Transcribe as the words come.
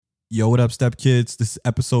Yo, what up, Step Kids? This is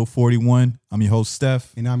episode 41. I'm your host,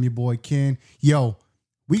 Steph. And I'm your boy, Ken. Yo,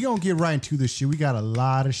 we gonna get right into this shit. We got a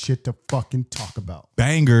lot of shit to fucking talk about.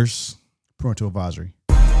 Bangers. Parental advisory.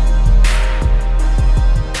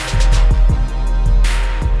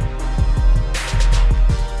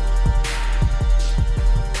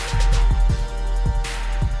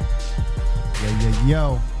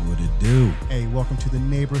 Yo. What it do? Hey, welcome to the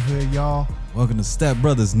neighborhood, y'all. Welcome to Step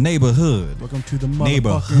Brothers Neighborhood. Welcome to the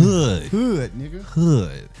Neighborhood. Hood, nigga.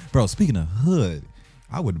 Hood. Bro, speaking of hood,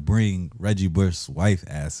 I would bring Reggie Bush's wife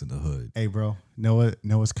ass in the hood. Hey, bro.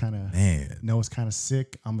 Noah's kind of Man. Noah's kind of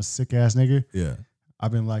sick. I'm a sick ass nigga. Yeah.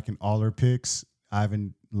 I've been liking all her pics. I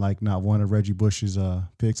haven't liked not one of Reggie Bush's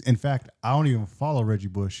pics. In fact, I don't even follow Reggie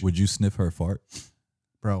Bush. Would you sniff her fart?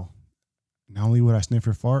 Bro, not only would I sniff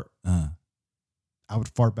her fart, I would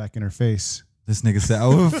fart back in her face. This nigga said I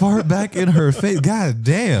would fart back in her face. God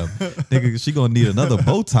damn. Nigga, she gonna need another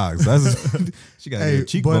Botox. She got her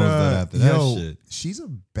cheekbones done after that shit. She's a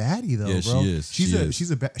baddie though, Yeah, bro. she is.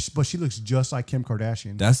 She's a but she looks just like Kim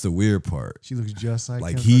Kardashian. That's the weird part. She looks just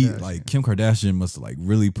like Kim he Kardashian. like Kim Kardashian must have like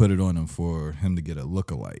really put it on him for him to get a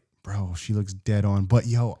lookalike. Bro, she looks dead on. But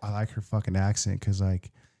yo, I like her fucking accent because like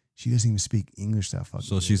she doesn't even speak English that fucking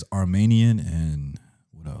So good. she's Armenian and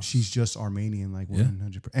what else? She's just Armenian, like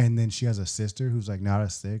 100%. And then she has a sister who's like not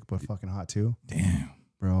as thick, but fucking hot too. Damn.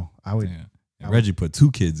 Bro, I would. Damn. And Reggie put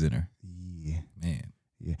 2 kids in her. Yeah. Man.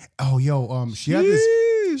 Yeah. Oh, yo, she had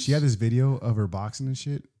this video of her boxing and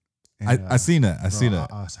shit. And, I seen that. I seen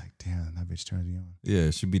that. I was like, damn, that bitch turns me on.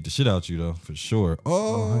 Yeah, she beat the shit out you though, for sure.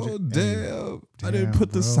 Oh, damn. I didn't put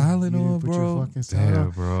the bro. silent You on, didn't put your bro. fucking silent Damn,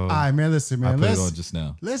 on. bro. All right, man, listen, man. I put it on just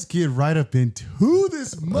now. Let's get right up into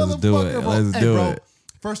this motherfucker. Let's do it. Bro. Let's Hey, do bro, it.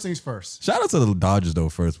 First things first. Shout out to the Dodgers though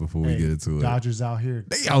first before we get into it. Dodgers out here.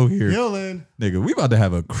 They out here. Killing. Nigga, we about to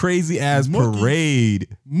have a crazy ass parade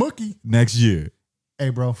Mookie. next year.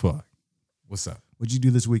 Hey, bro. Fuck. What's up? What'd you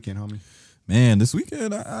do this weekend, homie? Man, this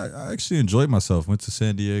weekend I actually enjoyed myself. Went to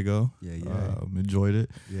San Diego. Yeah. Enjoyed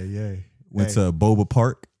it. Yeah. Went to Boba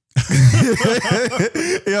Park.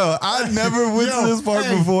 Yo, I never went to this park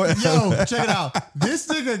before. Yo, check it out. This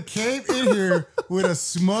nigga came in here with a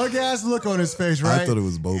smug ass look on his face, right? I thought it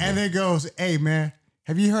was Boba. And then goes, hey, man,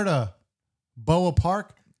 have you heard of Boa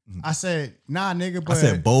Park? I said, nah, nigga. But I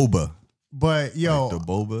said Boba. But yo, Like the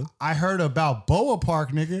Boba. I heard about Boa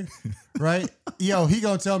Park, nigga. Right? Yo, he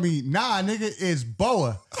gonna tell me, nah, nigga, it's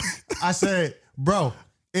Boa. I said, bro,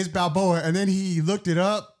 it's Balboa. And then he looked it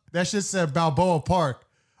up. That shit said Balboa Park.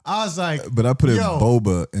 I was like, But I put in yo,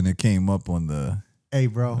 Boba and it came up on the hey,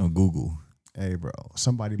 bro. on Google. Hey, bro.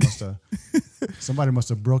 Somebody must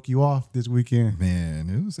have broke you off this weekend. Man,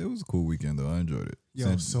 it was a cool weekend though. I enjoyed it.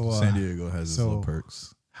 Yo, San Diego has its little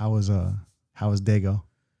perks. How was Dago?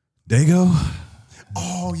 Dago?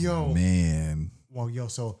 Oh, yo. Man. Well, yo,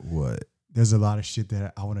 so What? there's a lot of shit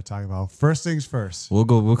that I want to talk about. First things first. We'll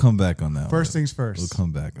come back on that. First things first. We'll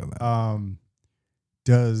come back on that.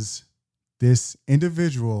 Does this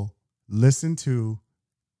individual listen to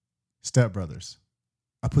Step Brothers?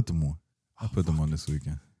 I put them on. I put them on this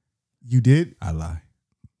weekend. You did? I lie.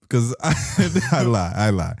 Because I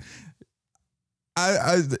lie.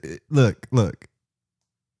 I look.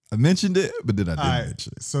 I mentioned it, but then I didn't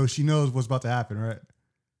mention it. So she knows what's about to happen, right?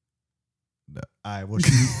 No. All right. Well,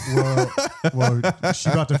 she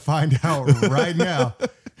about to find out right now.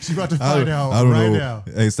 She's about to find out I don't right know. now.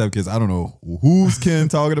 Hey, Step Kids, I don't know who's Ken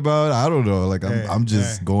talking about. I don't know. Like I'm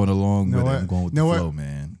just going along with it. I'm going with the flow,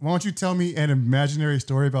 man. Why don't you tell me an imaginary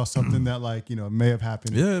story about something that may have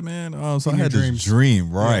happened? Yeah, man. So I In had your this dreams.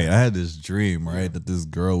 dream, right? Yeah. I had this dream, right, that this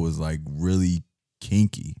girl was like really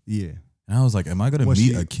kinky. Yeah. And I was like, am I gonna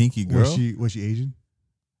meet a kinky girl? Was she Asian?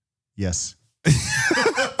 Yes.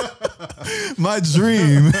 my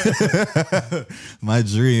dream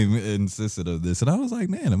insisted of this. And I was like,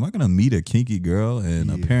 man, am I gonna meet a kinky girl?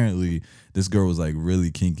 And apparently this girl was like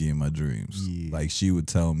really kinky in my dreams. Yeah. Like she would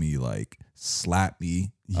tell me like, slap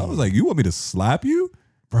me. I was like, you want me to slap you?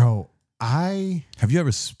 Bro, Have you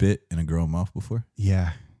ever spit in a girl mouth before?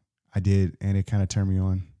 yeah, I did. And it kind of turned me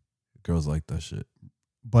on. Girls like that shit.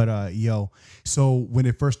 But so when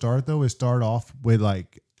it first started though, it started off with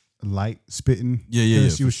like light spitting. Yeah.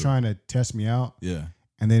 She was trying to test me out. Yeah.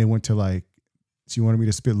 And then it went to like, she wanted me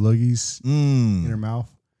to spit loogies in her mouth.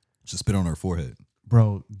 Just spit on her forehead.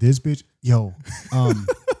 Bro, this bitch,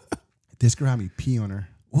 this girl had me pee on her.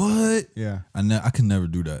 What? Yeah. I could never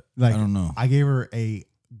do that. Like, I don't know. I gave her a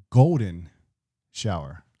golden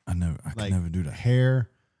shower. I could never do that. Hair,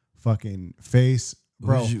 fucking face.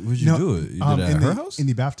 Bro, Where'd you do it? You did it at her house? In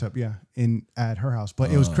the bathtub, yeah. At her house.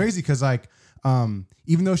 But it was crazy because like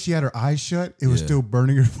Even though she had her eyes shut, it was still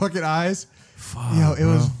burning her fucking eyes. Fuck, Yo, it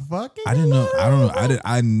bro. was fucking. I didn't know. I don't know.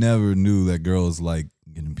 I never knew that girls like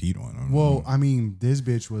getting peed on. I don't know. I mean, this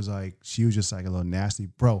bitch was like, she was just like a little nasty,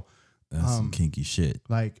 bro. That's some kinky shit.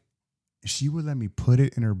 Like, she would let me put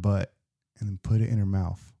it in her butt and then put it in her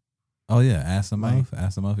mouth. Oh yeah, ass and mouth,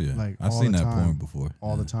 yeah. Like I've seen that porn before.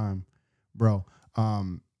 All the time, bro.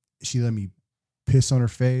 She let me piss on her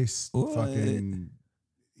face. What? Fucking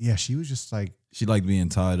yeah. She was just like, she liked being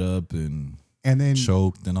tied up and then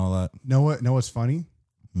choked and all that. Know what's funny?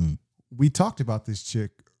 We talked about this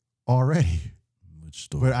chick already. Which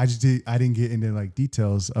story? But I didn't get into like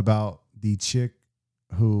details about the chick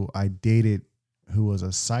who I dated, who was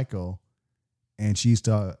a psycho, and she used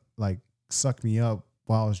to like suck me up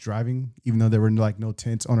while I was driving, even though there were like no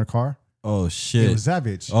tents on her car. Oh shit! It was that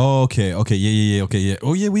bitch. Oh okay, yeah, okay, yeah.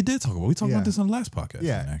 Oh yeah, we did talk about. We talked about this on the last podcast.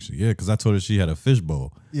 Yeah, actually, yeah, because I told her she had a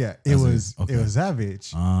fishbowl. Yeah, it was that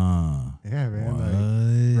bitch. Yeah,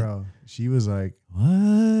 man, like, bro, she was like,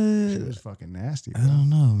 what? She was fucking nasty. Bro. I don't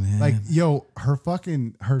know, man. Like, yo, her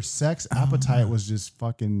sex appetite was just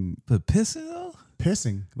fucking. But pissing though.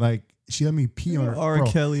 Pissing, like she let me pee on her. R.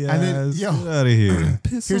 Kelly ass. And then, yo, get out of here.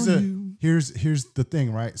 Piss on you. Here's the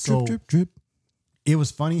thing, right? So drip, drip, drip. It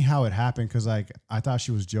was funny how it happened because like I thought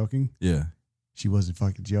she was joking. Yeah, she wasn't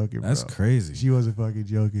fucking joking. That's bro. crazy. She wasn't fucking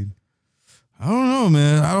joking. I don't know,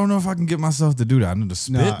 man. I don't know if I can get myself to do that. I know the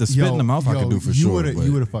spit in the mouth I can do for sure.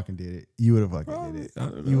 You would have fucking did it. You would have fucking did it. I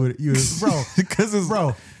don't know. You would, bro. Because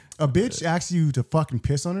bro, a bitch asks you to fucking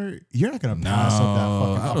piss on her, you're not gonna pass up that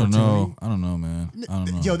fucking opportunity. I don't know, man. I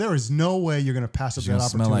don't know. Yo, there is no way you're gonna pass up that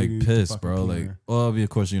opportunity. Smell like piss, bro. Like, well, of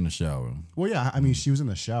course you're in the shower. Well, yeah, I mean, she was in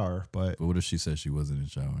the shower, but what if she said she wasn't in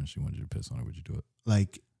the shower and she wanted you to piss on her? Would you do it?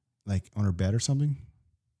 Like on her bed or something?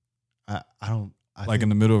 I don't. In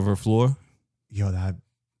the middle of her floor? Yo,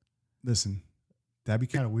 listen. That'd be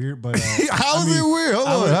kind of weird, but how's it weird? Hold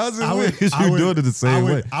on, how's it weird? You're doing it the same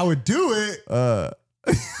way. I would do it.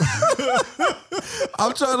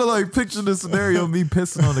 I'm trying to like picture the scenario of me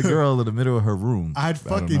pissing on the girl in the middle of her room. I'd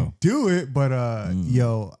fucking do it, but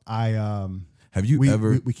yo, have you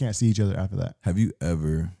ever? We can't see each other after that. Have you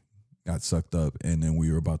ever got sucked up and then we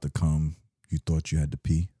were about to come? You thought you had to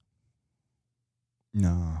pee?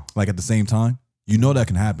 No. Like at the same time? You know that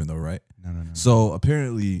can happen though, right? No. So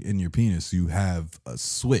apparently in your penis, you have a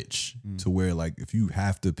switch to where like if you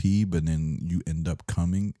have to pee, but then you end up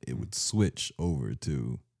coming, it would switch over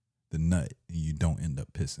to the nut and you don't end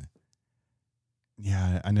up pissing.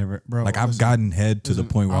 Yeah, I never, bro. Like I've gotten head to the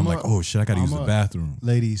point where I'm like, oh shit, I gotta use the bathroom.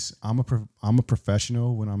 Ladies, I'm a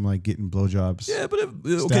professional when I'm like getting blowjobs. Yeah, but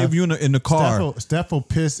if you're in the car, Steph will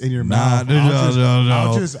piss in your mouth. No.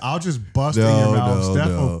 I'll just bust in your mouth. Steph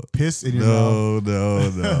will piss in your mouth.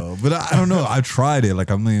 No. But I don't know. I tried it.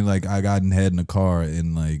 Like I mean, like I got in head in the car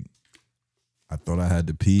and like I thought I had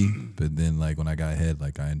to pee, but then like when I got head,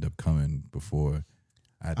 like I ended up coming before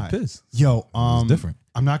I had to piss. Yo, it was different.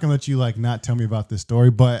 I'm not gonna let you like not tell me about this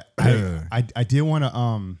story, but I did want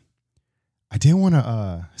to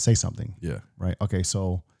say something. Yeah. Right. Okay.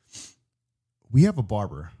 So we have a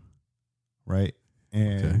barber, right?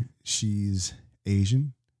 And she's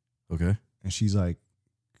Asian. Okay. And she's like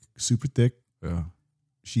super thick. Yeah.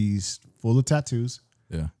 She's full of tattoos.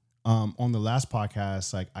 Yeah. On the last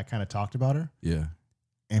podcast, like I kind of talked about her. Yeah.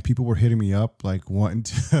 And people were hitting me up, like wanting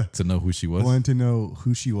to know who she was. Wanting to know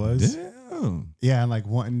who she was. Damn. Yeah, and like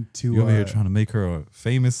wanting to. You over here trying to make her a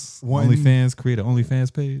famous OnlyFans, create an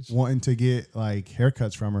OnlyFans page. Wanting to get like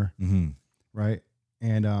haircuts from her. Mm-hmm. Right.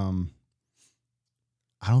 And I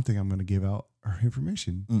don't think I'm going to give out her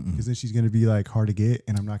information because then she's going to be like hard to get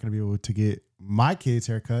and I'm not going to be able to get my kids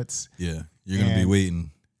haircuts. Yeah. You're going to be waiting.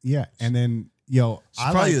 Yeah. And then, yo,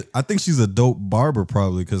 I think she's a dope barber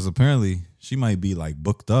probably because apparently she might be like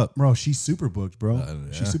booked up. Bro, she's super booked, bro. Yeah.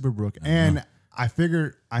 She's super booked. And I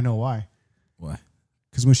figured I know why. Why?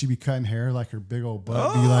 Because when she be cutting hair, like her big old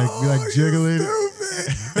butt be like jiggling.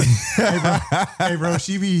 hey bro,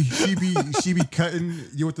 she be cutting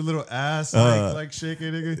you with the little ass like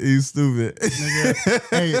shaking, nigga. You stupid.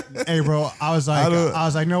 Nigga. Hey bro, I was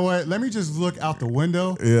like, you know what? Let me just look out the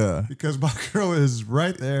window. Yeah. Because my girl is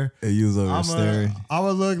right there. Hey, you was over there staring. I'm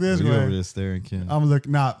gonna look this way. You over there staring, Ken. I'm gonna look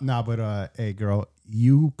nah, but hey girl,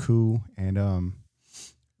 you cool and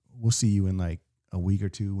we'll see you in like a week or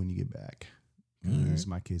two when you get back. Because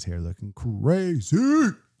my kid's hair looking crazy.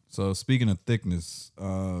 So speaking of thickness,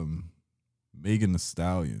 Megan Thee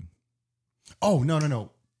Stallion. Oh no!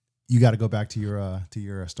 You got to go back to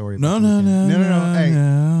your story. No. Hey,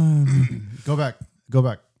 go back.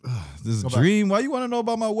 This Go back. dream. Why you want to know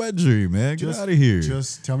about my wet dream, man? Get out of here.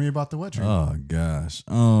 Just tell me about the wet dream. Oh gosh.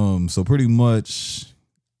 So pretty much,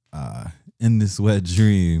 in this wet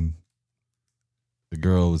dream, the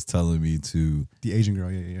girl was telling me to The Asian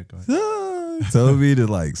girl. Yeah. Go ahead. telling me to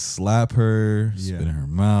like slap her, Yeah. spit in her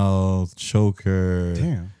mouth, choke her.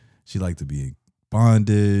 Damn. She liked to be in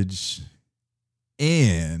bondage.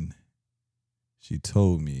 And she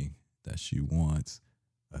told me that she wants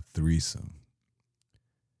a threesome.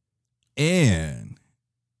 And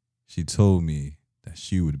she told me that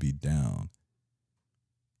she would be down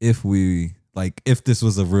if this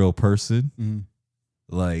was a real person, Mhm.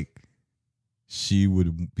 like she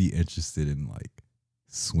would be interested in like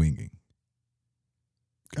swinging.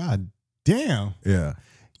 God damn. Yeah.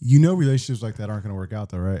 You know relationships like that aren't going to work out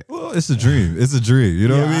though, right? Well, it's a dream. It's a dream. You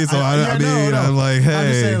know what I mean? So I'm like, hey, I'm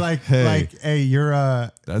just saying hey, you're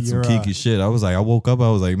that's you're, some kinky shit. I was like, I woke up, I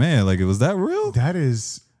was like, man, like, was that real?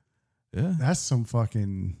 that's some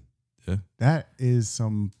fucking Yeah. That is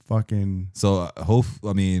some fucking So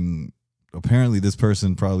apparently this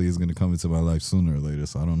person probably is going to come into my life sooner or later.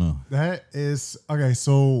 So I don't know. that is okay,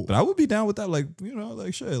 so But I would be down with that. Like, you know,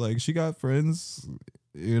 like shit. Like she got friends,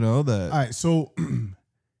 you know, that all right, so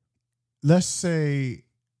let's say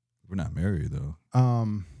we're not married though.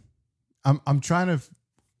 I'm trying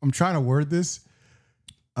to word this.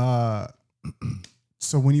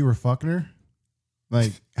 So when you were fucking her,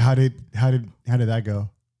 like how did that go?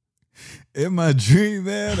 In my dream,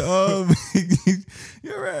 man,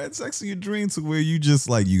 you ever had sex in your dream to where you just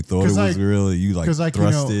like you thought it was like- real, you like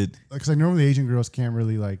thrusted? Because like normally Asian girls can't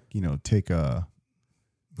really like take Well,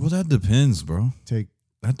 that depends, bro.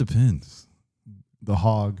 That depends. the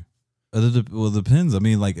hog. Well, it depends. I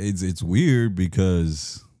mean, like it's weird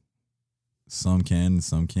because some can,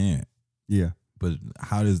 some can't. Yeah. But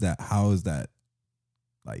how is that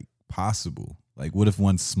like possible? Like, what if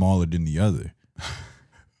one's smaller than the other?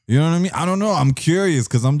 You know what I mean? I don't know. I'm curious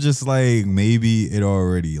because I'm just like, maybe it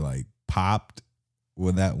already like popped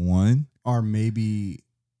with that one. Or maybe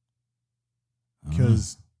I don't know.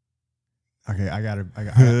 because okay, I gotta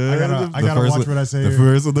watch what I say.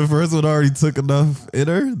 The first one already took enough in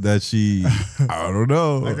her that she. I don't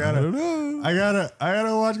know. I don't know. I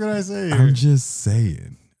gotta watch what I say. I'm just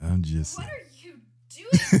saying. What are you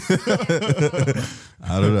doing?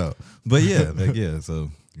 I don't know. But yeah, like yeah. So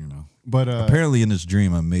you know, But apparently in this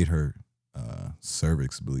dream, I made her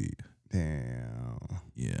cervix bleed. damn,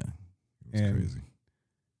 Yeah, it was And crazy.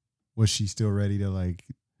 was she still ready to like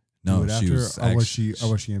No, do it after, she was. or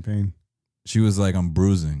was she in pain? She was like, I'm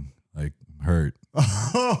bruising, like hurt.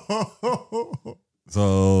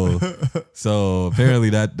 So apparently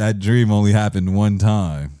that dream only happened one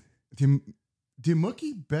time. Did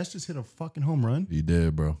Mookie Betts just hit a fucking home run? He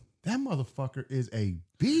did, bro. That motherfucker is a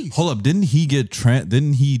beast. Hold up, didn't he get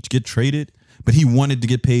traded? But he wanted to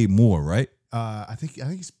get paid more, right? I think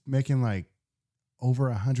he's making like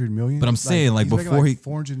over $100 million. But I'm saying, like, he's making,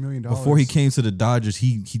 before $400 million. Before he came to the Dodgers,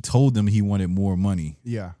 he told them he wanted more money,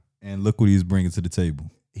 yeah, and look what he's bringing to the table.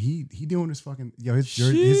 he doing this fucking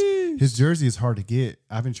his jersey is hard to get.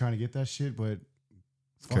 I've been trying to get that shit, but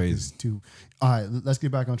it's crazy. Too. All right, let's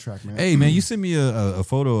get back on track, man. Hey, man, you sent me a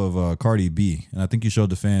photo of Cardi B, and I think you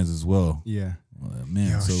showed the fans as well. Yeah,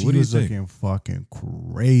 Man, yo, so she what do you was think? looking fucking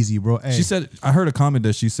crazy, bro. Hey, She said, I heard a comment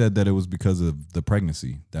that she said that it was because of the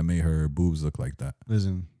pregnancy that made her boobs look like that.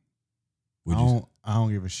 listen, Would I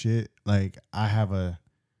don't give a shit. Like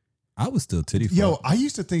I was still titty fucked. yo, I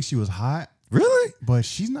used to think she was hot, Really? but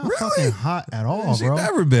she's not Really? fucking hot at all, She's bro.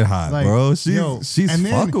 never been hot, Like, bro. She's yo, and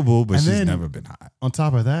then- fuckable, but and she's then- never been hot. On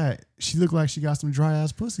top of that, she looked like she got some dry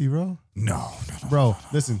ass pussy, bro. No. Bro,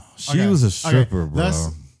 listen. She okay, was a okay, stripper, bro.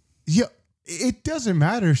 Yo, it doesn't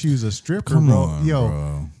matter if she was a stripper, Come bro. on, Yo,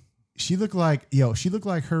 bro. she looked like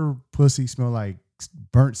her pussy smelled like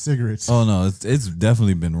burnt cigarettes. Oh no, it's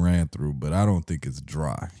definitely been ran through, but I don't think it's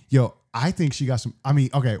dry. Yo, I think she got some. I mean,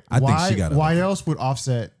 okay, I think she got it. why else would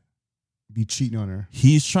Offset be cheating on her?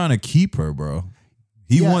 He's trying to keep her, bro.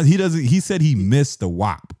 Yeah. He said he missed the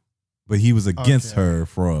WAP, but he was against Okay. her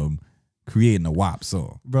from creating a WAP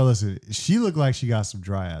song. Bro, listen, she looked like she got some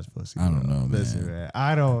dry ass pussy. I don't bro. know, man. Listen, man.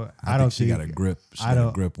 I don't think she think got a grip. She I got a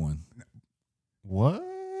don't- grip one. What?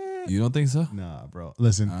 You don't think so? Nah, bro.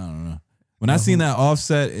 Listen, I don't know. When I seen that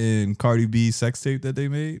Offset and Cardi B sex tape that they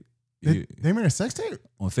made they made a sex tape?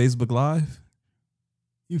 on Facebook Live,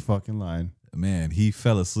 You fucking lying. man, he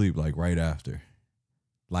fell asleep like right after.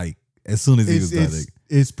 Like as soon as he was done.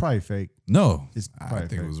 It's probably fake. No, It's I probably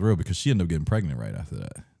think fake. it was real because she ended up getting pregnant right after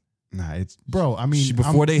that. Nah, it's bro. I mean,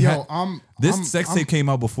 This sex tape came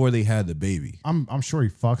out before they had the baby. I'm sure he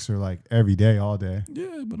fucks her like every day, all day.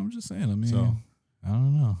 Yeah, but I'm just saying. I mean, So, I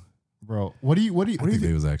don't know. Bro, what do you I think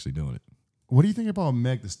they was actually doing it. what do you think about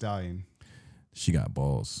Meg the Stallion? She got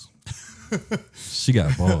balls. She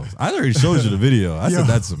got balls. I already showed you the video. I said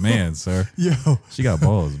that's a man, sir. Yo, She got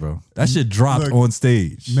balls, bro. That shit dropped Look, on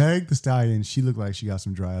stage. Meg the Stallion, she looked like she got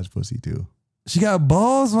some dry ass pussy too. She got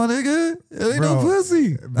balls, my nigga. It ain't no Bro,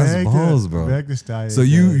 pussy. That's balls, bro. Meg the Stallion. So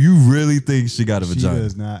you really think she got a she vagina?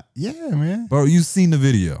 does not. Yeah, man. Bro, you seen the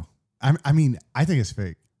video. I mean, I think it's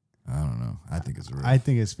fake. I don't know. I think it's real. I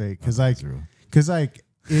think it's fake because I like think it's real. because like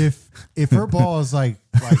if her ball is like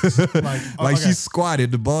Like okay. she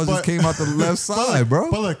squatted, the ball just But- came out the left side,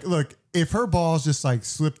 bro. But look, if her balls just like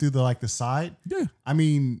slipped through the side, Yeah. I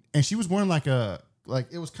mean, and she was wearing like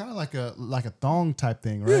it was kind of like a thong type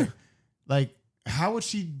thing, right? Yeah. Like, how would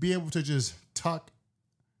she be able to just tuck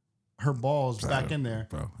her balls back in there?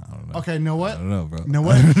 Bro, I don't know. Okay, know I what? don't know, bro. Know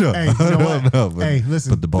what? I don't know. Hey, you know I don't what? know, but, Hey,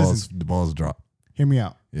 listen, But the balls drop. Hear me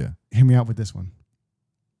out. Yeah. Hear me out with this one.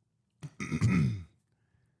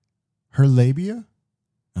 Her labia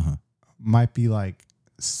Uh-huh. might be like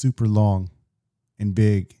super long and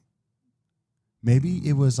big. Maybe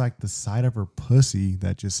it was like the side of her pussy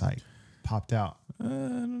that just like popped out. I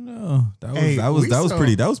don't know. That was Hey, that was we that was some-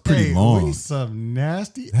 pretty hey, long. We some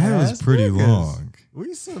nasty That ass was pretty niggas. long.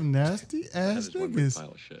 We some nasty ass That is one big niggas.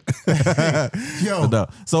 pile of shit. Yo, No.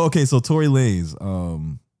 So okay, so Tory Lanez,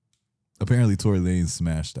 apparently Tory Lanez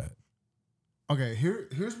smashed that okay,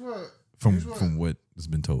 here's what from here's what- from what has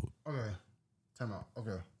been told. Okay. Time out.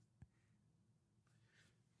 Okay.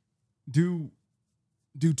 Do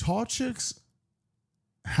tall chicks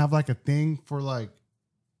have like a thing for like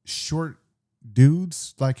short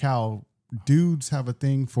dudes? Like how dudes have a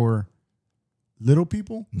thing for little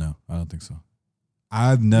people? No, I don't think so.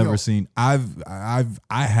 I've never Yo. seen. I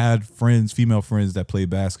had friends, female friends that play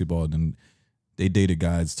basketball, and they dated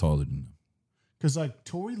guys taller than them. Because like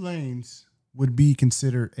Tory Lanez would be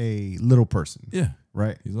considered a little person, Yeah,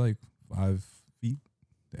 right? he's like 5 feet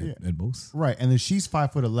Yeah. at most. Right. And then she's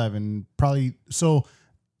 5'11", probably. So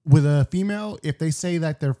with a female, if they say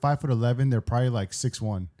that they're 5'11", they're probably like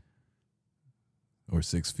 6'1". Or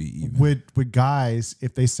 6 feet even. With guys,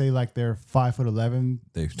 if they say like they're 5'11",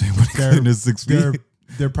 they would they're- into 6 feet.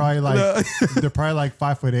 they're probably like No. they're probably like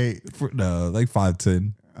 5'8". No, like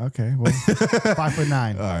 5'10". Okay, well,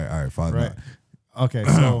 5'9". All right, 5'9". Right. Okay,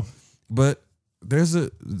 so But there's I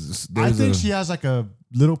think she has like a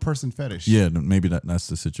little person fetish. yeah, maybe that's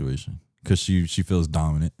the situation because she feels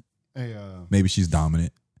dominant. Hey, Maybe she's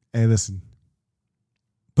dominant. hey, listen.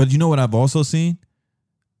 But you know what I've also seen?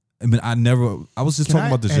 I mean, I was just Can talking I-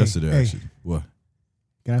 about this hey, yesterday, hey. actually. What?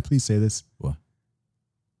 Can I please say this? What?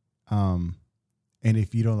 And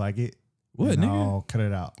if you don't like it, What, then nigga? I'll cut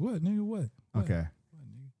it out. What, nigga? What? What? Okay.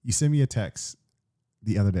 You sent me a text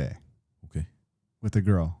the other day Okay. with a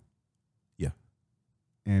girl. Yeah.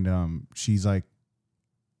 And she's like,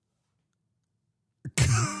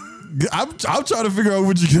 I'm trying to figure out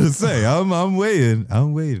what you're gonna say. I'm waiting.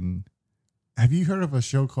 I'm waiting. have you heard of a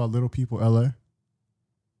show called Little People LA?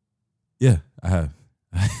 Yeah, I have.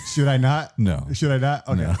 Should I not? No. Should I not?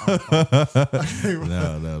 Okay.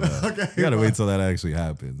 No. No. Okay, You gotta fine. wait till that actually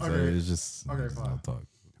happens. So Okay. it's just Okay, it's fine. not talk.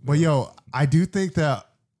 But yo, I do think that.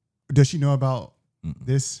 Does she know about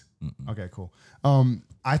this? Mm-mm. Okay, cool.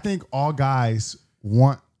 I think all guys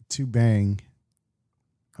want to bang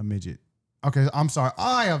a midget. Okay, I'm sorry.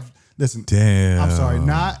 Listen. Damn. I'm sorry.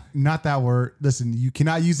 Not that word. Listen, you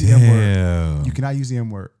cannot use the M word. Damn. You cannot use the M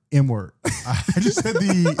word. M word. I just said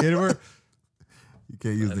the N word. You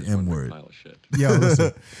can't use That the is one M big word. pile of shit. Yo,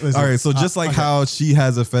 listen. All right, so just like okay. how she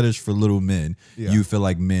has a fetish for little men, Yeah. you feel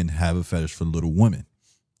like men have a fetish for little women,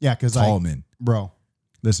 Yeah, because tall like, men. bro,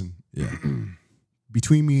 listen. Yeah,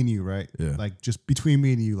 Between me and you, right? Yeah. Like just between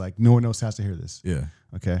me and you, like no one else has to hear this. yeah.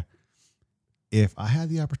 Okay. If I had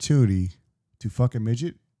the opportunity to fuck a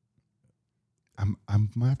midget, I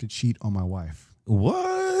might have to cheat on my wife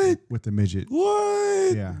What? with the midget.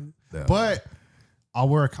 What? Yeah. No. But I'll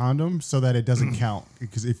wear a condom so that it doesn't count.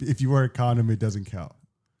 Because if you wear a condom, it doesn't count.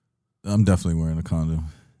 I'm definitely wearing a condom,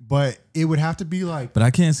 But it would have to be like, but I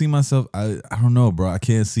can't see myself. I don't know, bro. I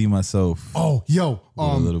can't see myself oh, yo, with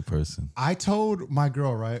a little person. I told my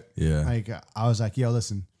girl, right? Yeah. Like I was like, yo,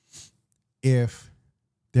 listen, if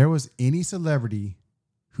there was any celebrity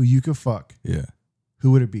who you could fuck, Yeah.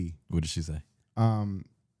 who would it be? What did she say?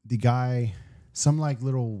 The guy, some like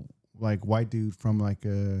little like white dude from a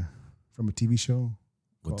TV show.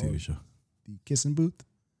 What called TV show? The Kissing Booth.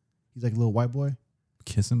 He's like a little white boy.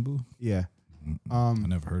 Kissing Boo? Yeah. I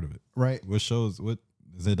never heard of it. Right. What shows? What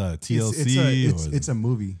is it? It's TLC? it's a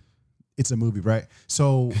movie. It's a movie, right?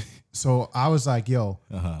 So I was like, yo,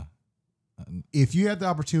 Uh-huh. if you had the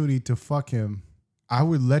opportunity to fuck him, I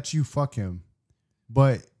would let you fuck him,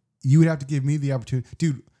 but you would have to give me the opportunity,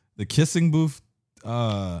 dude. The kissing booth.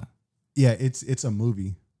 Yeah, it's a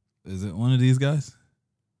movie. Is it one of these guys?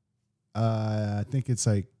 I think it's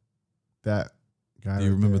like that guy. Do you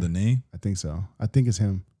right remember there. the name? I think so. I think it's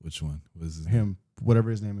him. Which one was his Him, whatever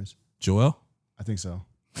his name is. Joel? I think so.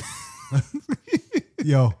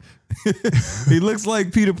 Yo, He looks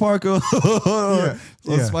like Peter Parker.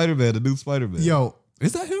 Yeah. Spider-Man, the new Spider-Man. yo,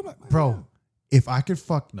 Is that him? bro. If I could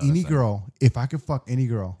fuck No, any that's not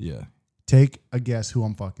girl, Yeah. take a guess who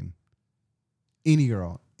I'm fucking. Any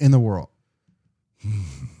girl in the world.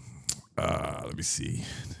 Let me see.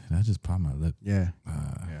 Did I just pop my lip? Yeah.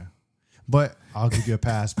 Yeah. But I'll give you a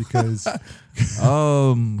pass because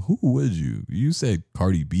Who would you? You said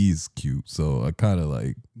Cardi B's cute, so I kind of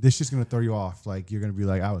like. this shit's gonna throw you off. Like you're gonna be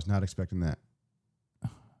like, I was not expecting that.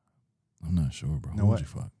 I'm not sure, bro. Know Who what? would you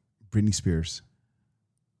fuck? Britney Spears.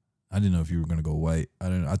 I didn't know if you were gonna go white.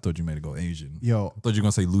 I thought you made it go Asian. Yo, I thought you were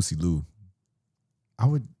gonna say Lucy Liu. I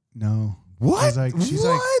would no. What? I was like, she's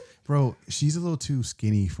What? like, bro, she's a little too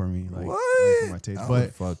skinny for me. Like, What? like for my taste. I But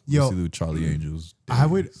would fuck yo, Lucy Liu, Charlie Angels. I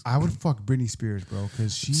would days. fuck Britney Spears, bro,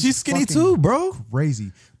 because She's skinny fucking too, bro.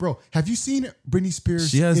 Crazy, bro. Have you seen Britney Spears?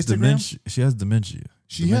 She has Instagram? dementia. She has dementia.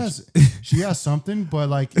 She has something, but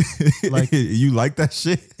like you like that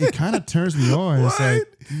shit? it kind of turns me on. It's What?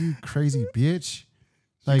 like, you crazy bitch.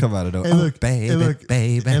 Like, Come out of the hey, look, baby, hey, look,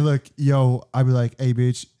 baby. Hey, look, yo, I'd be like, hey,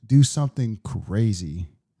 bitch, do something crazy.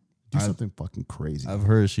 Do something fucking crazy. I've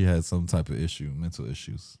heard she had some type of issue, mental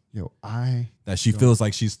issues, Yo, that she feels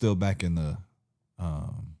like she's still back in the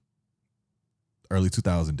early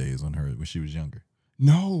 2000 days when she was younger.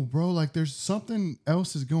 no, bro, like there's something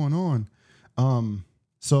else is going on.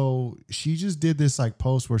 So she just did this like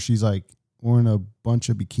post where she's like wearing a bunch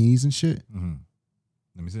of bikinis and shit. Mm-hmm.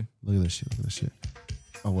 Let me see. Look at this shit. Look at this shit.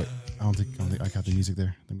 Oh wait, I don't think I got the music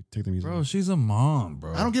there. Let me take the music. Bro, she's a mom,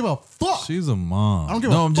 bro. I don't give a fuck. She's a mom. I don't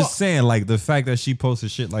give a No, I'm just fuck. saying, like the fact that she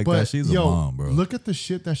posted shit like that, she's a mom, bro. Look at the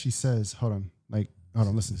shit that she says. Hold on.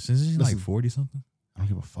 Listen. Isn't she Listen. like 40 something? I don't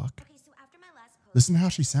give a fuck. Okay, so after my last post, Listen to how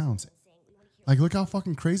she sounds. saying we want to hear Like, look how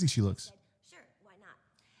fucking crazy she looks. Sure, why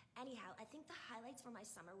not? Anyhow, I think the highlights for my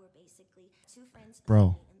summer were basically two friends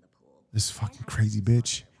Bro, playing in the pool. This and fucking having crazy fun.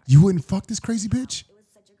 bitch. You wouldn't fuck this crazy bitch? It was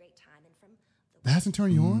such a great time, and from the That hasn't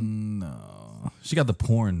turned you on? No. She got the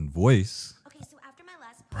porn voice. okay, so after my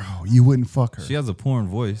last Bro, you wouldn't fuck her. She has a porn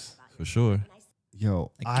voice, for sure.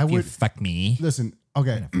 Yo, I would fuck me. listen.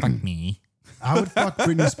 Okay, Fuck me. I would fuck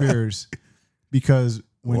Britney Spears because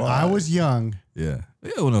when I was young, Yeah.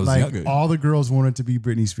 Yeah, when I was like younger. all the girls wanted to be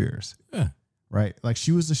Britney Spears, Yeah. right? Like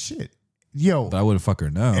she was the shit. Yo, But I wouldn't fuck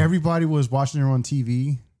her now. everybody was watching her on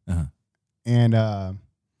TV, Uh-huh. and I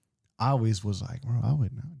always was like, bro, I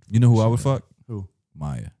would not. You know who I would fuck? Who?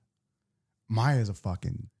 Maya. Maya's a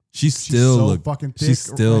fucking. She She's still so look fucking thick. She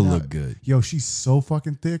still right now. look good. Yo, she's so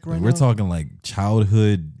fucking thick right now. We're talking like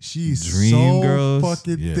childhood She's dream so girls.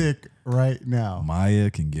 fucking Yeah. thick right now.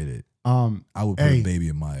 Maya can get it. I would put Hey, a baby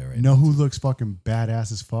in Maya right You know who looks fucking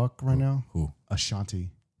badass as fuck right now? Who? Ashanti.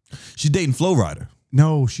 She's dating Flo Rida.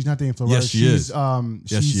 No, she's not dating Flo Yes, Rida. she she's, is.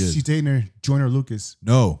 Yes, she is. She's dating her Joyner Lucas.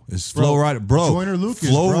 No, it's Flo Rida. Bro, Joyner Lucas,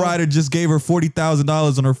 Flo bro. Rida just gave her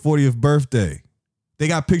 $40,000 on her 40th birthday. They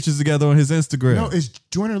got pictures together on his Instagram. No, it's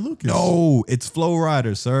Joyner Lucas. No, it's Flo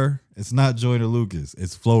Rida, sir. It's not Joyner Lucas.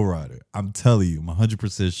 It's Flo Rida. I'm telling you, I'm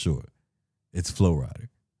 100% sure. It's Flo Rida.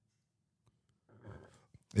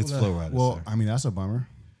 It's Flo Rida. Well, sir. I mean that's a bummer.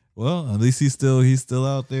 Well, at least he's still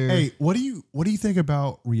out there. Hey, what do you think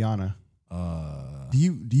about Rihanna? Do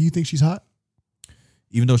you think she's hot?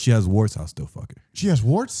 Even though she has warts, I'll still fuck her. She has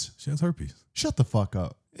warts? She has herpes. Shut the fuck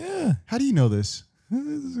up. Yeah. How do you know this?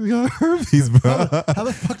 She got herpes, bro. How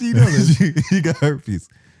the fuck do you know this? she got herpes.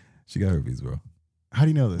 She got herpes, bro. How do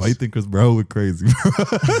you know this? Why you think Chris Brown went crazy, bro?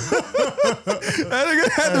 That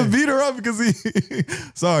nigga had to beat her up because he.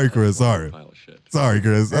 Sorry, Chris. Sorry. Sorry,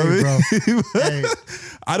 Chris. Hey, bro. Hey.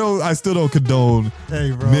 I still don't condone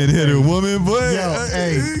Hey, bro. men hitting a woman, but Yo,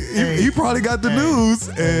 hey, he probably got the news,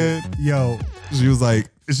 and Yo, she was like,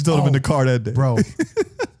 she told him in the car that day, bro.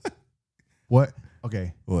 What?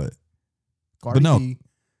 Okay. What? Cardi no. B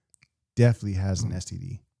definitely has an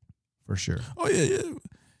STD. For sure. Oh yeah, yeah.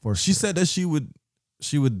 For She said that she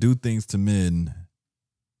would do things to men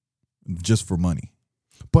just for money.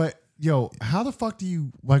 But yo, how the fuck do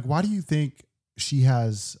you like? Why do you think she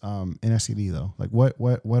has an STD though? Like what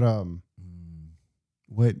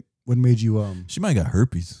made you She might got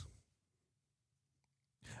herpes.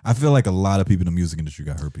 I feel like a lot of people in the music industry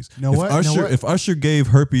got herpes. Know what? If Usher gave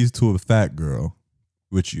herpes to a fat girl,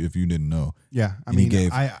 which if you didn't know, Yeah, I And he mean,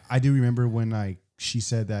 gave- I do remember when like she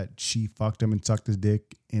said that she fucked him and sucked his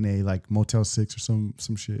dick in a like Motel 6 or some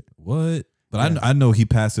shit. What? But Yeah. I know he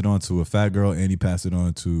passed it on to a fat girl and he passed it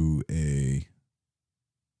on to a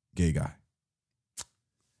gay guy.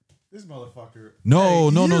 This motherfucker. No,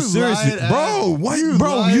 Hey, no, you seriously, lying bro. ass- What, you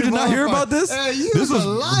bro? lying You did not hear about motherfucker. this? Hey, you this was, a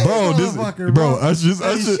lying bro. This, motherfucker, bro. bro. Usher,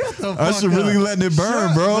 Hey, shut the Usher fuck really up. letting it burn,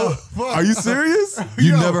 Shut bro. the fuck Are you up. serious?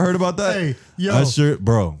 You Yo, never heard about that? hey, yo. Usher,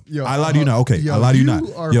 bro. Yo, I lied to you now. Okay, yo, I lied to you you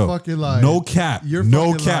now. are Yo, fucking lying. no cap. You're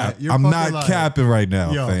no fucking cap. lying. You're I'm fucking not lying. capping right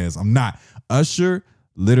now, Yo. fans. I'm not. Usher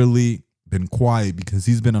literally been quiet because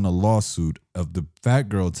he's been on a lawsuit of the fat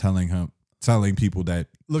girl telling people that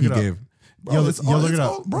Look he it up. gave. Bro, Yo, it's yo, all, look it's it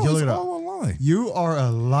up. all, bro, Yo, it's look it up. all online. You are a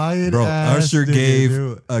lying Bro, ass Usher nigga, gave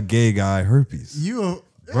dude. a gay guy herpes. You,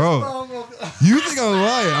 Bro. You think I'm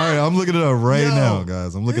lying? All right, I'm looking it up right Yo, now,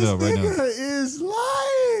 guys. I'm looking it up right This now. nigga is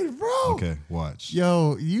lying, bro. Okay, watch.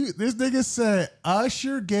 Yo, this nigga said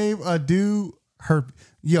Usher gave a dude herpes.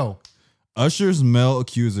 Yo, Usher's male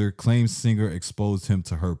accuser claims singer exposed him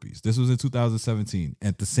to herpes. This was in 2017,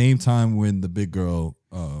 at the same time when the big girl.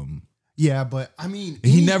 yeah, but I mean,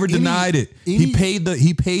 He never denied it. He paid the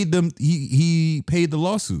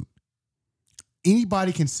lawsuit.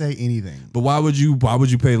 Anybody can say anything, But why would you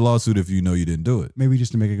pay the lawsuit if you know you didn't do it? maybe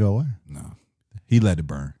just to make it go away. No, he let it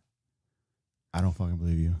burn, I don't fucking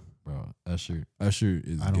believe you. bro. Usher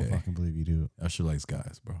is I don't gay. fucking believe you, dude. Usher likes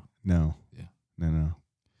guys, bro. No. Yeah. No.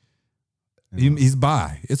 He's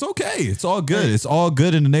bi. It's okay. It's all good. Hey. It's all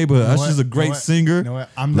good in the neighborhood. You know Usher's what? a great You know what? singer. You know what?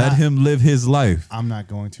 Let him live his life. I'm not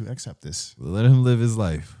going to accept this. Let him live his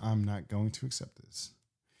life. I'm not going to accept this.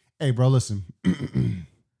 Hey, bro, listen.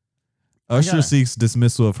 Usher gotta- seeks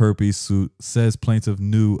dismissal of herpes suit. Says plaintiff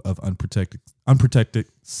knew of unprotected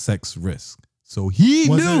sex risk. So he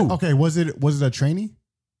knew. Was it a trainee?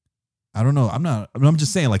 I don't know. I'm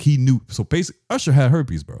just saying, like, he knew. So basically, Usher had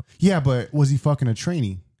herpes, bro. Yeah, but was he fucking a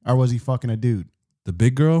trainee or was he fucking a dude? The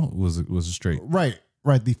big girl was a straight. Right.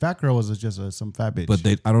 The fat girl was just some fat bitch. But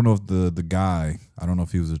I don't know if the guy, I don't know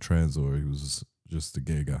if he was a trans or he was just a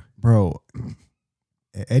gay guy. bro,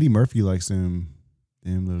 Eddie Murphy likes them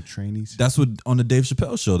little trainees. That's what on the Dave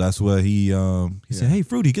Chappelle show. That's what he said. Hey,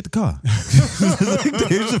 Fruity, get the car.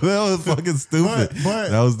 Dave Chappelle is fucking stupid. But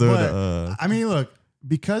that was during but, I mean, look,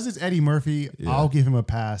 because it's Eddie Murphy, Yeah. I'll give him a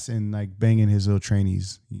pass and like banging his little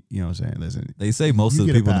trainees. You know what I'm saying? Listen, They say most You of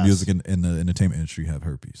the get a people in the pass. music and the entertainment industry have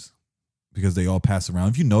herpes because they all pass around.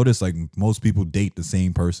 If you notice, like most people date the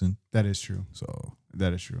same person. that is true. So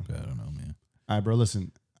That is true. I don't know, man. All right, bro.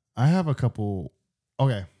 Listen, I have a couple.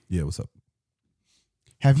 Okay, Yeah, what's up?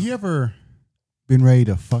 have you ever been ready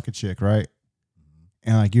to fuck a chick, right?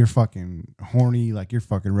 And like you're fucking horny, like you're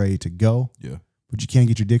fucking ready to go, Yeah. but you can't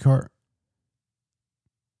get your dick hard?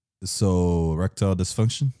 So erectile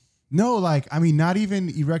dysfunction. No, like I mean, not even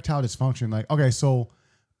erectile dysfunction. Like, okay, so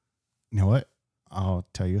you know what? I'll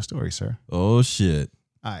tell you a story, sir. Oh shit.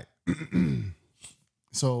 All right.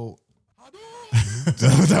 So,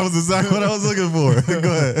 That was exactly what I was looking for.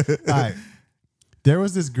 Go ahead. all right. There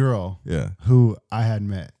was this girl Yeah. who I had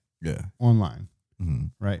met Yeah. online, hmm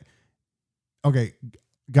right? Okay,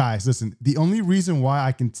 guys, listen. The only reason why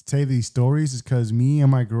I can say these stories is because me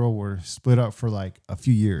and my girl were split up for like a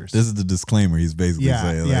few years. This is the disclaimer he's basically yeah,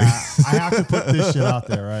 saying. yeah. Like, I have to put this shit out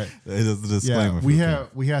there, right? It is the disclaimer. Yeah, for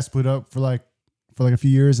we had split up for like a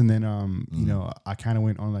few years, and then Mm-hmm. you know, I kind of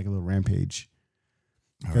went on like a little rampage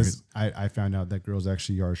All because I found out that girls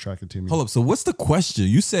actually are attracted to me. Hold up. So what's the question?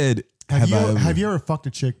 You said Have you I have you ever fucked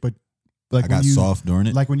a chick, but like I got when you, soft during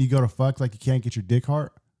it. like when you go to fuck, like you can't get your dick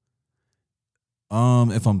hard?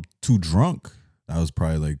 If I'm too drunk, that was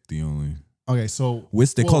probably like the only Okay, so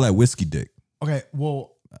they call that whiskey dick. okay,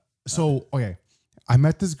 well, so okay, I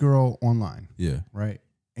met this girl online, Yeah. right,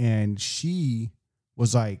 and she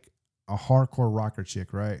was like a hardcore rocker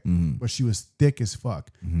chick, right, Mm-hmm. but she was thick as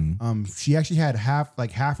fuck. Mm-hmm. She actually had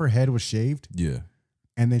half her head was shaved, Yeah.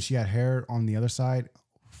 and then she had hair on the other side,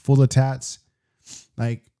 full of tats.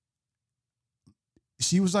 Like,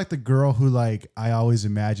 she was like the girl who like I always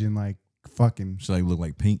imagined like fucking. She like look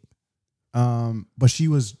like Pink. But she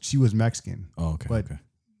was Mexican. Oh, okay. But okay.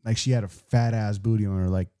 like she had a fat ass booty on her,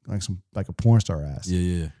 like a porn star ass. Yeah,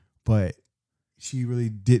 yeah, But she really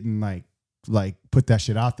didn't like put that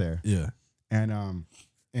shit out there. yeah.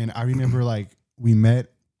 And I remember like we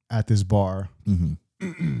met at this bar.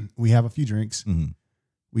 Mm-hmm. We have a few drinks. Mm-hmm.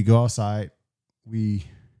 We go outside. We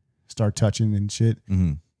start touching and shit.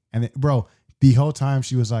 Mm-hmm. And then, bro, the whole time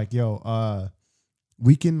she was like, "Yo,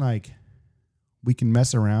 we can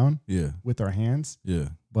mess around Yeah, with our hands, yeah.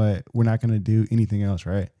 but we're not gonna do anything else,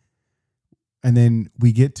 right?" And then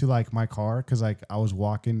we get to like my car because like I was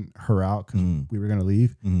walking her out because Mm. we were gonna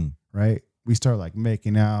leave, Mm-hmm. right? we start like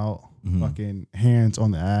making out, fucking hands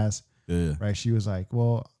on the ass. Yeah. Right. She was like,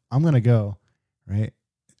 well, I'm going to go. Right.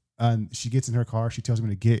 And she gets in her car. She tells me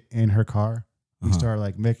to get in her car. We start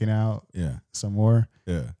like making out some more.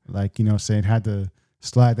 Yeah. Like, saying had to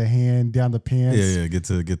slide the hand down the pants. Yeah.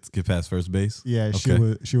 Get past first base. Yeah.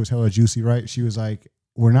 Okay. She was hella juicy. Right. She was like,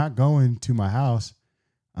 we're not going to my house.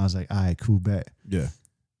 I was like, all right, cool, bet. Yeah.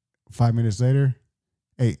 5 minutes later,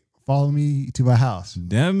 hey, follow me to my house.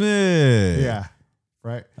 Damn it. Yeah.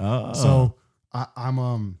 Right. So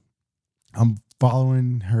I'm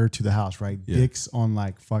following her to the house, right? Yeah. Dick's on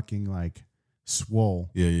like fucking like swole.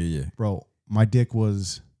 Yeah. Bro, my dick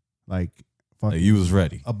was like fucking Like you was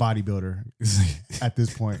ready. a bodybuilder at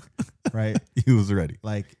this point, right? You was ready.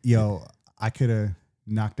 Like, yo, I could have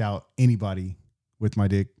knocked out anybody with my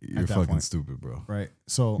dick You're at that fucking point, stupid, bro. right?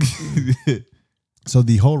 So so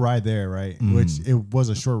the whole ride there, right, which it was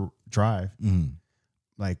a short drive,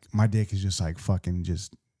 like my dick is just like fucking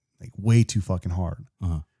just like way too fucking hard.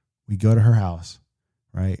 We go to her house,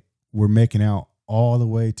 right? We're making out all the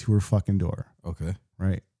way to her fucking door, Okay.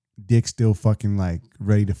 right? Dick still fucking like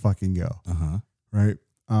ready to fucking go, right?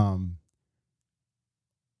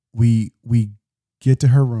 We get to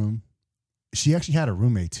her room. She actually had a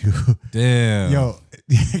roommate too. Damn. Yo,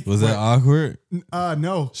 was that awkward?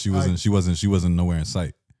 No, She wasn't nowhere in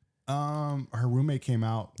sight. Her roommate came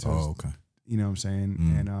out. To, Okay. You know what I'm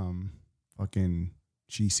saying? And fucking,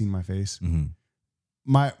 she seen my face. Mm-hmm.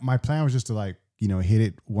 My plan was just to like, hit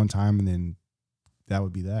it one time and then that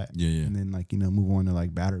would be that. Yeah. And then like, move on to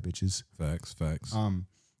like batter bitches. Facts.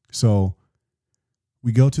 So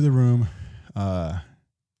we go to the room. My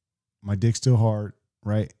dick's still hard,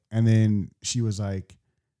 right? And then she was like,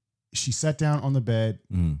 she sat down on the bed.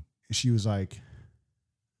 And she was like,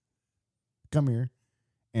 come here.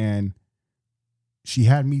 And she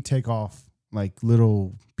had me take off like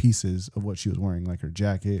little pieces of what she was wearing, like her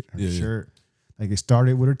jacket, her shirt. Like it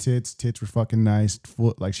started with her tits. Tits were fucking nice.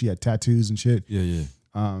 Like she had tattoos and shit. Yeah.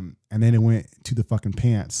 And then it went to the fucking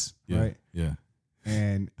pants, right? Yeah.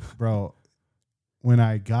 And bro, when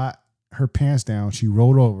I got her pants down, she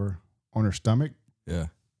rolled over on her stomach. Yeah.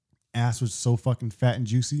 Ass was so fucking fat and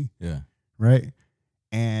juicy. Yeah. Right.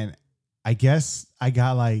 And I guess I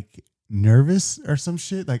got like nervous or some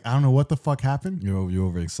shit. Like, I don't know what the fuck happened. You're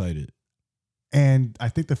overexcited. And I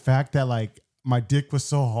think the fact that like my dick was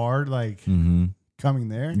so hard, like coming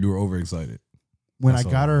there. You were overexcited. When I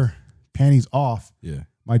got her panties off,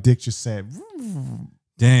 my dick just said,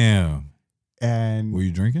 damn. And were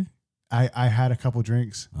you drinking? I had a couple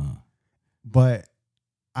drinks, but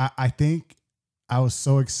I think I was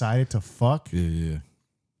so excited to fuck. Yeah.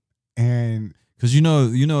 And because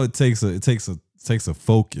it takes a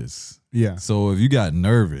focus. Yeah. So if you got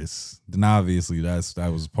nervous, then obviously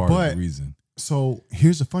that was part of the reason. So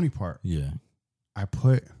here's the funny part. Yeah. I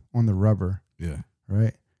put on the rubber. Yeah.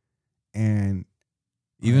 Right. And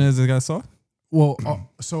even as it got soft? Well,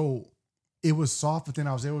 so it was soft, but then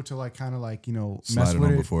I was able to like kind of like, slide mess it with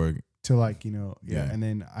on it before to like, and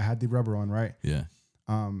then I had the rubber on, right? Yeah.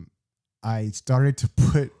 I started to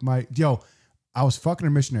put I was fucking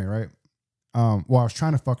a missionary, right? I was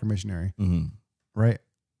trying to fuck a missionary, right?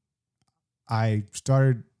 I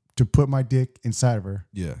started to put my dick inside of her.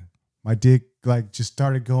 Yeah. My dick like just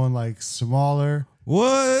started going like smaller.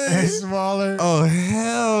 What? And smaller. Oh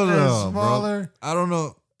hell no, smaller. Bro. I don't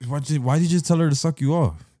know. Why did you just tell her to suck you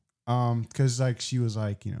off? Because like she was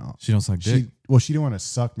like, she don't suck dick. She didn't want to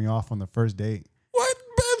suck me off on the first date. What?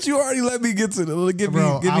 Bitch, you already let me get to the give me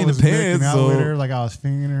I the pants. Out with her, like I was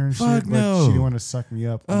fingering her and fuck shit. No. But she didn't want to suck me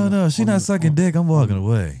up. Oh no, she not sucking dick. I'm walking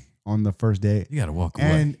away. On the first date. You gotta walk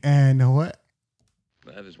away. And what?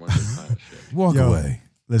 That is one good pile of shit. Walk away.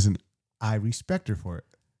 Listen, I respect her for it.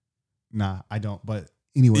 Nah, I don't. But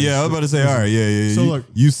anyway. Yeah, I was about to say, all right, yeah. So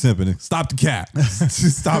you simping. Stop the cat.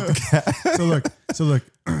 Stop the cat. So look,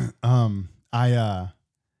 I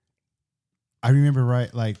remember,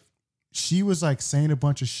 right, like she was like saying a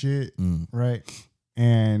bunch of shit, right?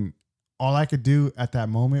 And all I could do at that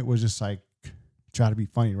moment was just like try to be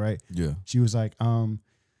funny, right? Yeah. She was like,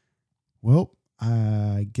 well,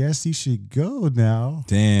 I guess you should go now.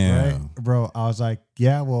 Damn. Right? Bro, I was like,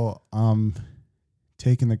 yeah, well,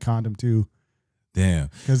 taking the condom too. Damn.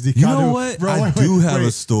 Because the you condom, know what? I do have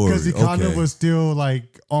a story. Because the condom was still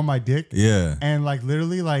like on my dick. Yeah. And like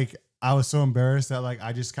literally, like I was so embarrassed that like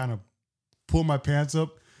I just kind of pulled my pants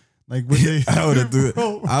up. Like when they, I would have threw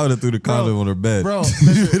the condom on her bed. Bro,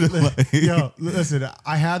 listen,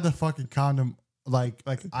 I had the fucking condom like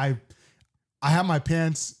I had my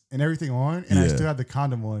pants and everything on, and I still had the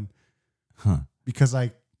condom on. Huh. Because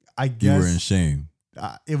like I guess you were in shame.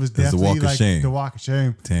 it was the definitely walk of like shame. the walk of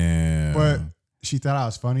shame. Damn. But she thought I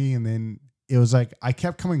was funny, and then it was like I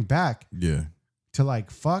kept coming back yeah. to like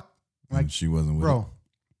fuck, like And she wasn't with bro.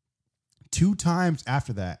 2 times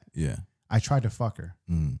after that, it. Yeah. I tried to fuck her,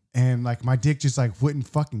 Mm. and like my dick just like wouldn't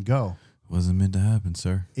fucking go. Wasn't meant to happen,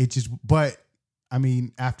 sir. It just, but I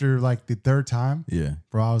mean, after like the 3rd time, Yeah.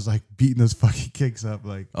 bro, I was like beating those fucking kicks up,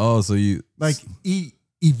 like Oh, so you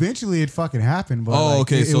eventually it fucking happened. But Oh, like,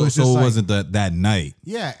 okay. it So was so just it like- wasn't that night.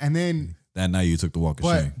 Yeah, and then That night you took the walk of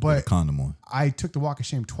But- shame but- with a condom on. I took the walk of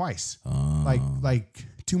shame twice, Oh. like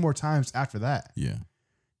 2 more times after that, yeah.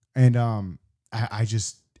 and I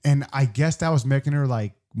just, and I guess that was making her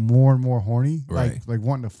like more and more horny, Right. like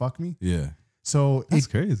wanting to fuck me. Yeah. So That's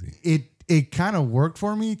crazy. it kind of worked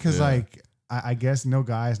for me because Yeah. like I guess no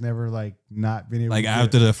guy's never like not been able Like to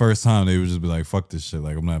after the first time, they would just be like, "Fuck this shit."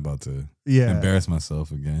 Like I'm not about to yeah embarrass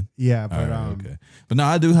myself again. yeah All but right, okay. But no,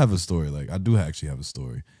 I do have a story. Like I do actually have a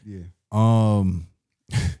story. yeah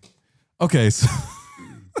Okay, so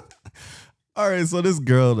all right, so this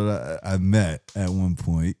girl that I met at one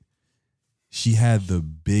point, she had the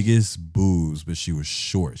biggest boobs, but she was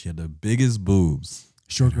short. She had the biggest boobs.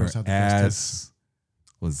 short Her girls have the best tits. ass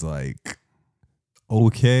was like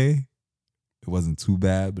okay. It wasn't too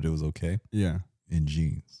bad, but it was okay. Yeah In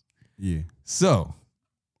jeans. yeah So,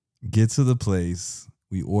 get to the place.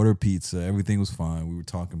 We order pizza. Everything was fine. We were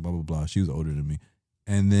talking, blah, blah, blah. She was older than me.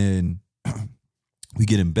 And then we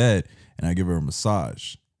get in bed and I give her a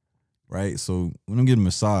massage. Right? So when I'm getting a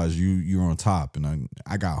massage, you're on top and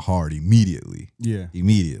I got hard immediately. yeah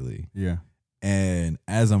Immediately. And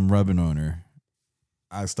as I'm rubbing on her,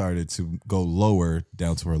 I started to go lower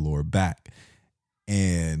down to her lower back.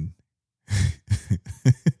 And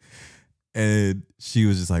and she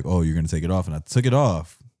was just like, "Oh, you're gonna take it off," and I took it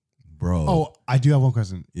off, bro. Oh, I do have one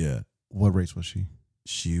question. yeah, What race was she?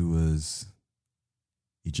 she was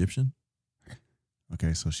Egyptian.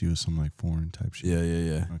 Okay, so she was some like foreign type shit.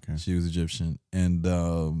 Yeah. Okay. She was Egyptian, and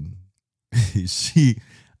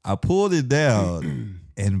I pulled it down,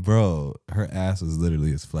 and bro, her ass was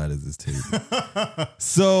literally as flat as this table.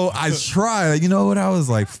 So I tried. You know what? I was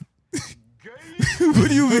like, "What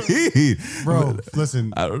do you mean, Bro,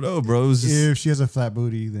 listen. I don't know, bro. It was just If she has a flat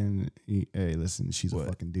booty, then hey, listen, she's What? a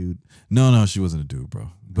fucking dude. no, she wasn't a dude, bro.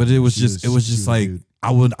 But it was She just was a like dude.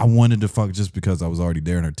 I wanted to fuck just because I was already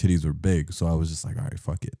there and her titties were big. So I was just like, all right,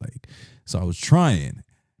 fuck it. Like, so I was trying,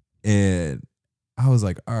 and I was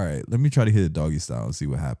like, all right, let me try to hit a doggy style and see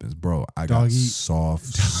what happens, bro. I got Doggy- soft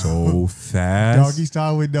so fast. Doggy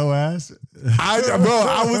style with no ass. I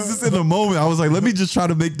was just in the moment. I was like, let me just try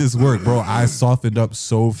to make this work, bro. I softened up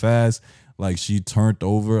so fast. Like she turned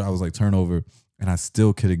over. I was like, turn over. And I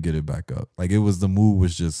still couldn't get it back up. Like it was, the move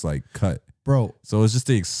was just like cut. Bro, So it's just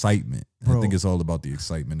the excitement. I Bro. think it's all about the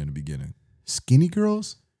excitement in the beginning. skinny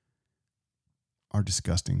girls are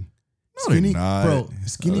disgusting. No, they're not. Bro,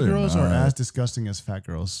 skinny No, they're girls are not. as disgusting as fat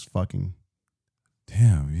girls fucking.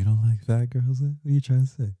 Damn, you don't like fat girls? What are you trying to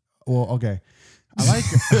say? Well, okay. I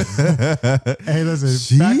like Hey, listen,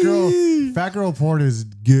 Jeez. fat girl porn is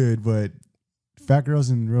good, but fat girls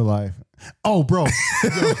in real life. Oh, bro.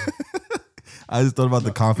 I just thought about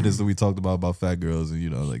the confidence that we talked about fat girls, and you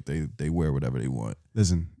know, like they wear whatever they want.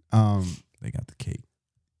 Listen, They got the cake.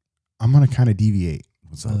 I'm gonna kind of deviate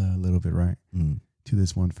What's a up? little bit, right? Mm. To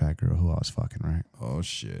this one fat girl who I was fucking, right? Oh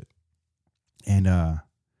shit. And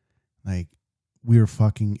like we were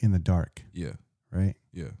fucking in the dark, Yeah. right?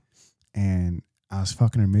 Yeah. And I was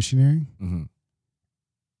fucking her missionary. Mm-hmm.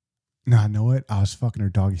 No, I know what? I was fucking her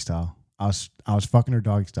doggy style. I was fucking her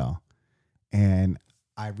doggy style. And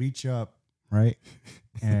I reach up, right?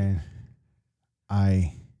 And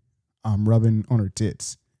I'm rubbing on her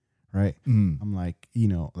tits, right? Mm. I'm like, you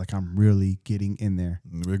know, like I'm really getting in there,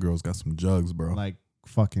 The big girl's got some jugs, bro. like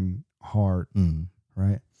fucking hard, Mm.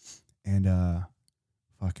 right? And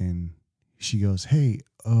fucking she goes, "Hey,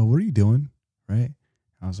 what are you doing?" Right?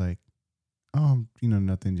 I was like, "Oh, you know,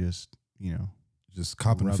 nothing, just, you know, Just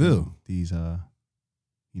cop and rubbing fill. these you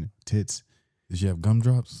know, tits." Did she have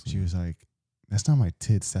gumdrops? She was like, "That's not my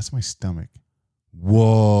tits, that's my stomach."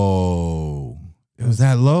 Whoa. It was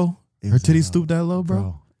that low? It Her was titties that stooped that low,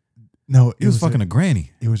 bro? No, It was fucking a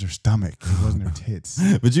granny. it was her stomach. It wasn't her tits.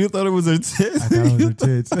 But you thought it was her tits? I thought it was her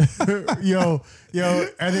tits. yo,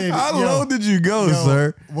 and then How yo, low did you go, yo,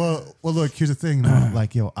 sir? Well, look, here's the thing. though.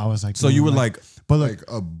 Like, yo, I was like, So you doing, were like, but look,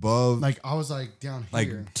 above, like I was like down like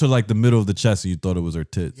here. to like the middle of the chest, and you thought it was her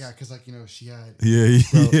tits. Yeah, because like, you know, she had Yeah,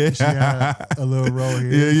 bro, yeah. she had a little roll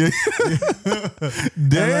here. Yeah, yeah.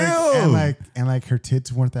 Damn. And like her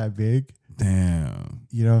tits weren't that big. Damn.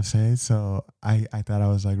 You know what I'm saying? So I thought I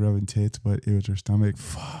was like rubbing tits, but it was her stomach.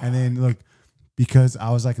 And then look, because I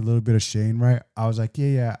was like a little bit ashamed, right? I was like,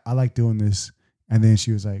 yeah, I like doing this. And then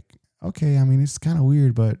she was like, okay, I mean, it's kind of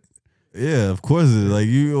weird, but Yeah, of course. Like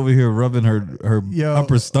you over here rubbing her Yo,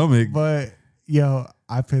 upper stomach. but yo,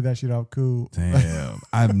 I paid that shit off cool. Damn,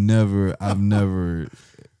 I've never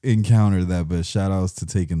encountered that. But shout outs to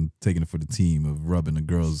taking it for the team of rubbing a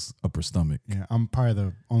girl's upper stomach. Yeah, I'm probably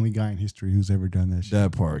the only guy in history who's ever done that shit.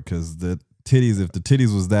 That part, because the titties, if the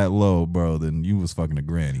titties was that low, bro, then you was fucking a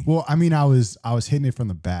granny. Well, I mean, I was hitting it from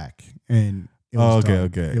the back, and it was okay,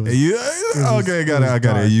 dark. okay. It was- You, was- okay, it got it. was I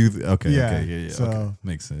got dark. it. You okay? Yeah, Okay, yeah. so- Okay.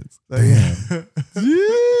 Makes sense. Yeah.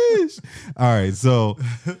 Yeesh. All right, so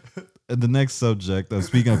the next subject.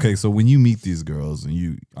 Speaking. Okay, so when you meet these girls and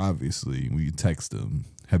you obviously when you text them,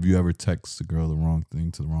 have you ever texted a girl the wrong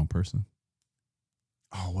thing to the wrong person?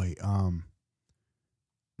 Oh wait,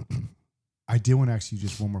 I did want to ask you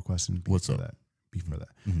just one more question. Before What's up? that? Before that,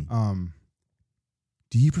 Mhm.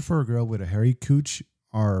 do you prefer a girl with a hairy cooch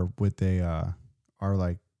or with a or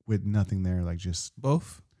like with nothing there, like just,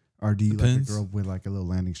 Both. or do you Depends. like a girl with like a little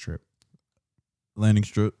landing strip, Landing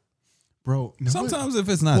strip. bro? no, Sometimes if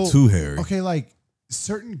it's not well, too hairy. okay, like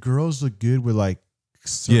certain girls look good with like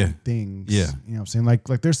certain things. Yeah. You know what I'm saying? Like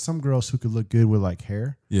there's some girls who could look good with like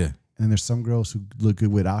hair, Yeah. and then there's some girls who look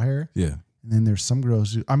good without hair. Yeah. And then there's some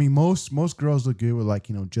girls who, I mean, most girls look good with like,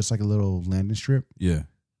 you know, just like a little landing strip. Yeah.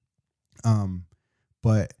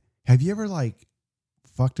 But have you ever like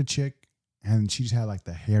fucked a chick and she just had like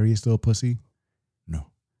the hairiest little pussy? No.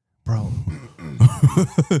 Bro.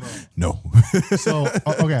 No. So,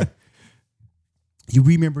 okay. You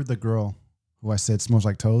remember the girl who I said smells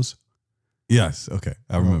like toes? Yes. Okay.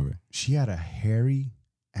 I remember. She had a hairy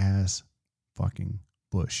ass fucking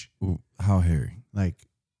bush. Ooh, how hairy? Like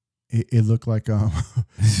it looked like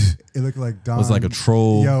it looked like Don. It was like a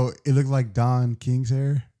troll. Yo, it looked like Don King's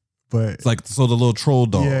hair, but It's like so the little troll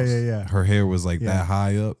dolls. Yeah. Her hair was like Yeah. that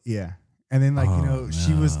high up. yeah. And then like, you Oh, know,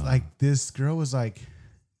 she was no. like, this girl was like,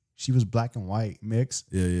 she was black and white mixed.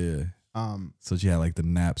 Yeah. So she had like the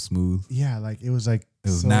nap smooth. Yeah, like it was like It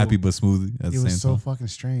was so- nappy but smoothie at the It same was so time. fucking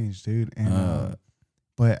strange, dude. And Uh,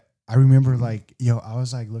 but I remember like, yo, I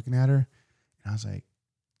was like looking at her and I was like,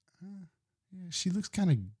 yeah, she looks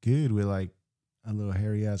kind of good with like a little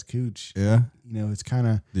hairy ass cooch. Yeah. You know, it's kind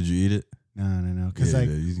of Did you eat it? no. Because Yeah, like,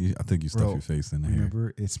 I think you stuffed bro, your face in the hair.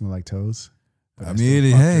 remember, it smelled like toes. But I still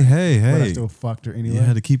mean, fucked her. hey. But I still fucked her anyway. You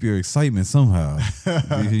had to keep your excitement somehow.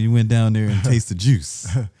 You went down there and tasted the juice.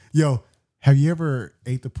 Yo, have you ever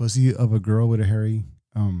ate the pussy of a girl with a hairy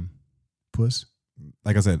puss?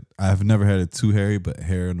 Like I said, I've never had it too hairy, but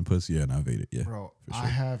hair in the pussy, yeah, and I've ate it. Yeah. Bro, for I sure.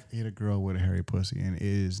 have ate a girl with a hairy pussy and it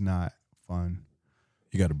is not fun.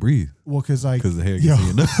 You got to breathe Well, cause like, because the hair yo, gets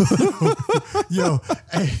in your nose. yo,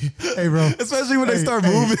 hey, bro. Especially when they Hey, start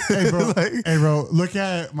hey, moving. Hey, bro. Like- Hey, bro. Look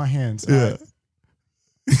at my hands. Yeah.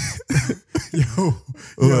 Yo,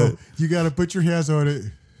 What? you got to put your hands on it.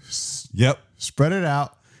 Yep. Spread it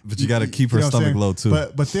out. But you got to keep her know what I'm stomach saying? low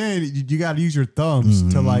too. But then you got to use your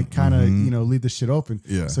thumbs to like kind of leave the shit open.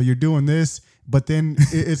 Yeah. So you're doing this, but then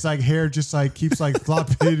it's like hair just like keeps like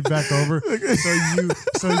flopping back over.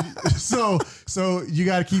 So you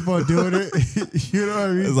got to keep on doing it. You know what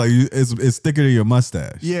I mean? it's like it's thicker than your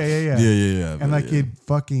mustache. Yeah. Yeah. And like it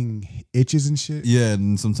fucking itches and shit. Yeah,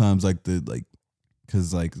 and sometimes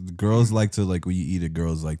because like the girls like to like when you eat it,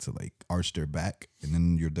 girls like to like arch their back, and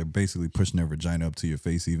then they're basically pushing their vagina up to your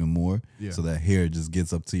face even more. Yeah. So that hair just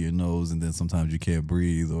gets up to your nose, and then sometimes you can't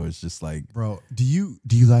breathe, or it's just like Bro, do you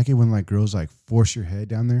like it when like girls like force your head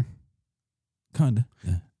down there? kinda.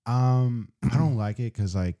 Yeah. I don't like it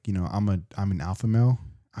because like, you know, I'm an alpha male.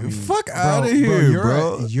 I mean, Fuck outta here,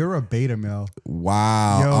 bro. You're a beta male.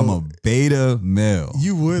 Wow, Yo. I'm a beta male.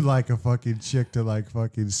 You would like a fucking chick to like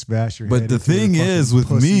fucking smash your But head. the into your thing fucking is with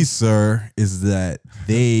pussy. me, sir, is that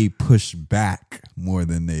they push back more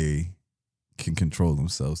than they can control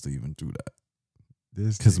themselves to even do that.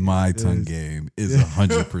 This Because nigga my is- tongue game is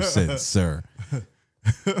 100%, sir.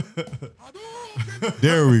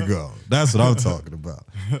 There we go. That's what I'm talking about.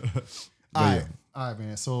 All right,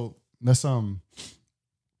 man. So let's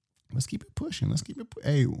keep it pushing.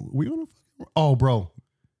 Hey, we on a oh, bro.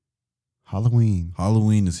 Halloween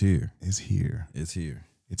Halloween is here. is here. It's here.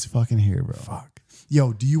 It's fucking here, bro. Fuck.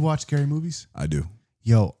 Yo, do you watch scary movies? I do.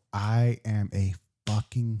 Yo, I am a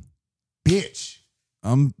fucking bitch.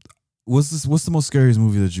 What's the most scariest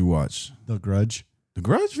movie that you watch? The Grudge. The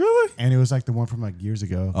Grudge, really? And it was like the one from like years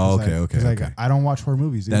ago. Oh, 'Cause, okay, like, okay, 'cause, like, okay. I don't watch horror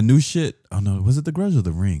movies. Dude. That new shit. Oh no, was it The Grudge or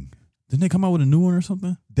The Ring? Didn't they come out with a new one or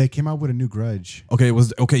something? They came out with a new Grudge, Okay, it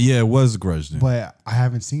was Grudge then. but I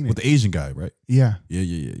haven't seen it. With the Asian guy, right? Yeah.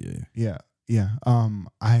 Yeah.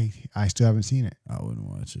 I still haven't seen it. I wouldn't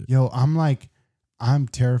watch it. Yo, I'm like, I'm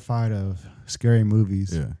terrified of scary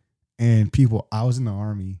movies. Yeah. And people, I was in the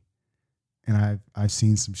army, and I've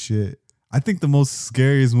seen some shit. I think the most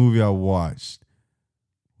scariest movie I watched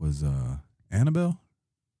was Annabelle.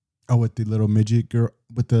 Oh, with the little midget girl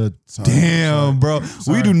with the Damn, bro.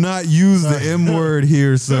 Sorry. We do not use the M word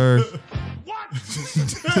here, sir.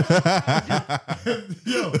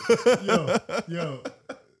 yo.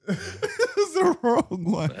 It's the wrong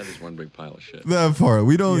one. That is one big pile of shit. That part.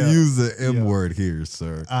 We don't Yeah. use the M Yeah. word here,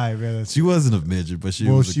 sir. All right, man. She wasn't a midget, but she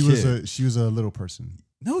was a kid. She was a little person.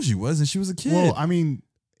 No, she wasn't. She was a kid. Well, I mean,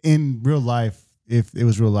 in real life, if it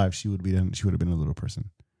was real life, she would have been a little person.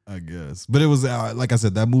 I guess. But it was, like I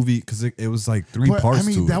said, that movie, because it was like three But, parts I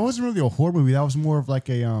mean, to that it. wasn't really a horror movie. That was more of like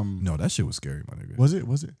a No, that shit was scary, my nigga. Was it?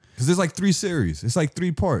 Because there's like 3 series. It's like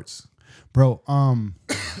 3 parts. Bro,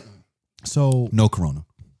 so No corona.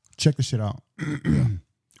 check this shit out.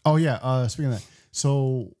 Oh yeah, speaking of that.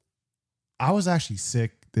 So I was actually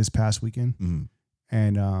sick this past weekend, Mhm.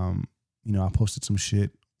 and I posted some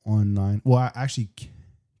shit online. Well, I actually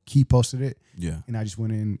Key posted it, Yeah. and I just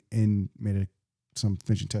went in and made some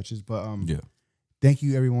finishing touches. But Yeah. thank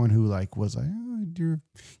you everyone who was like, oh, you're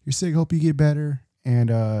sick. Hope you get better. And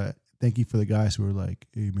thank you for the guys who were like,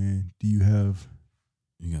 hey man, do you have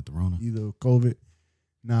You got the Rona. either COVID?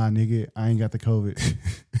 Nah, nigga, I ain't got the COVID.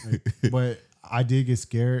 But I did get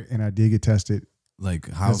scared and I did get tested. Like,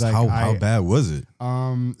 Like, how bad was it?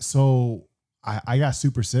 So I got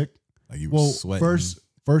super sick. Like, you were sweating.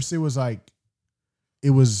 First it was like,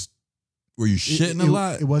 it was. Were you shitting a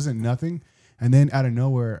lot? It wasn't nothing. And then out of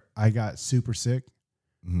nowhere, I got super sick.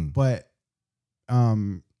 Mhm. But,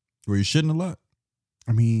 Were you shitting a lot?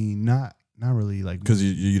 I mean, not really like. Because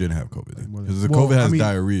you didn't have COVID then. more than- Because the Well, COVID has I mean,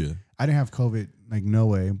 diarrhea. I didn't have COVID, like no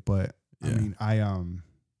way. But Yeah. I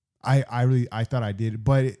mean, I thought I did,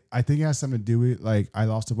 but I think it has something to do with like I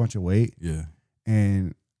lost a bunch of weight, Yeah.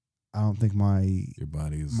 and I don't think my Your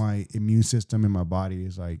body is immune system in my body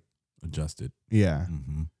is like, adjusted. yeah.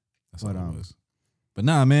 Mm-hmm. That's But, what it was. But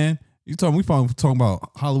nah, man. We talking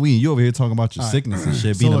about Halloween. You over here talking about your All right. sickness and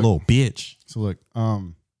shit, So being a look- little bitch. So look,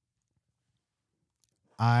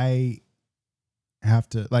 I have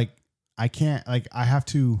to I can't I have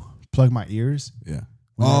to plug my ears Yeah.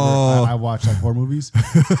 whenever Oh. I watch like horror movies,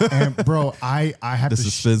 and bro, I have The to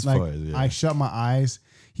suspense part, yeah. I shut my eyes,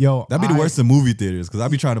 yo. That'd be the worst in movie theaters because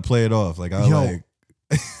I'd be trying to play it off. Like,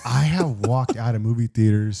 I have walked out of movie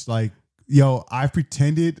theaters like, yo, I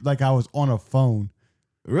pretended like I was on a phone.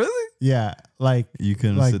 really? Yeah, like You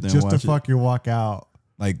couldn't like sit there just and to watch it? fucking walk out.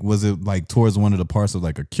 Like, was it like towards one of the parts of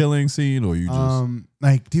like a killing scene, or you just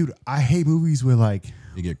Like, dude, I hate movies with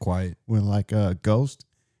you get quiet like a ghost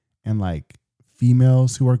and like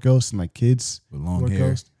females who are ghosts and like kids with who long are hair?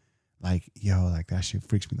 ghosts. Like, yo, like that shit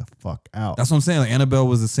freaks me the fuck out. That's what I'm saying. Like, Annabelle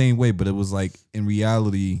was the same way, but it was like in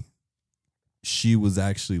reality, she was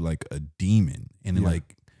actually like a demon, and Yeah.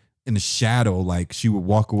 like in the shadow, like she would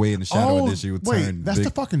walk away in the shadow, and then she would wait, turn. that's big.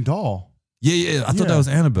 the fucking doll. Yeah. I thought Yeah. that was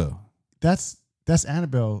Annabelle. That's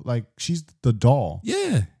Annabelle. Like, she's the doll.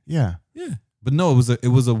 Yeah. Yeah. But no, it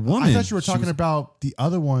was a woman. I thought you were She talking was- about the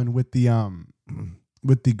other one with the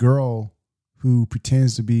girl who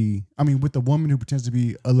pretends to be. I mean, with the woman who pretends to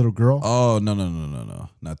be a little girl. Oh no,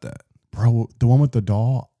 not that. Bro, the one with the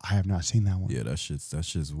doll. I have not seen that one. Yeah, that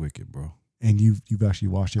shit's wicked, bro. And you've actually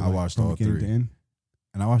watched it. I like, watched from all beginning 3. to end?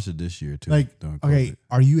 And I watched it this year too. Like, during okay, COVID.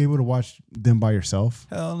 are you able to watch them by yourself?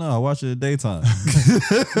 Hell no, I watched it in the daytime.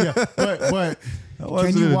 Yeah, but I watched can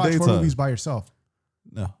it in you the watch horror daytime. movies by yourself?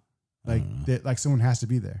 No. Like, like someone has to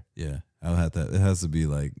be there. Yeah, I'll have that. It has to be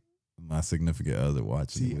like my significant other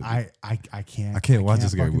watching. See, it with me. I can't. I can't watch a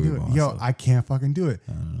scary fucking movie do it. by Yo, myself. I can't fucking do it.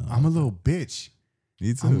 I don't know. I'm a little bitch.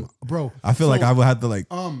 Me too. Bro. I feel like so, I would have to like.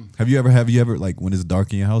 Um, Have you ever like when it's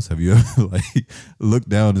dark in your house? Have you ever like looked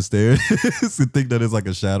down the stairs and think that it's like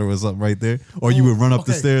a shadow or something right there, or you would run up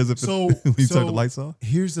the okay, stairs if so- when you turn so- the lights off?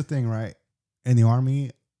 Here's the thing, right? In the army,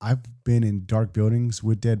 I've been in dark buildings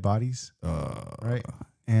with dead bodies, right?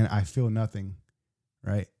 And I feel nothing,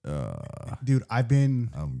 right? Dude, I've been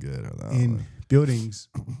I'm good on that in one. buildings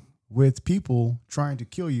with people trying to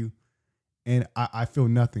kill you, and I feel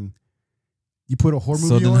nothing. You put a horror movie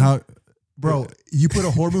So then on, how? bro. You put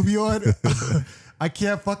a horror movie on, I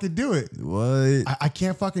can't fucking do it. What? I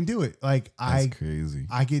can't fucking do it. Like That's crazy.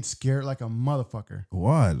 I get scared like a motherfucker.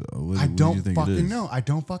 Why? What I do you don't think it fucking is? know. I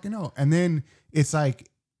don't fucking know. And then it's like,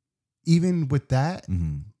 even with that,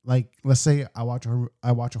 Mm-hmm. like let's say I watch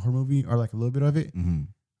a horror movie or like a little bit of it, Mm-hmm.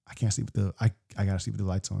 I can't sleep with I gotta sleep with the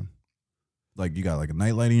lights on, Like you got like a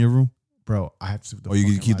night light in your room, bro. I have to sleep with the or you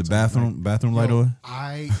fucking keep the lights on. bathroom Like, light yo, on.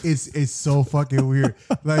 it's so fucking weird.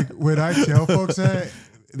 Like when I tell folks that,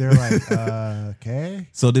 they're like, okay.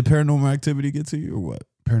 So did Paranormal Activity get to you or what?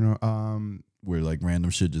 Paranormal. Where like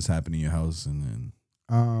random shit just happened in your house and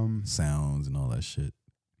then sounds and all that shit.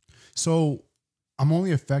 So I'm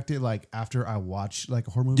only affected like after I watch like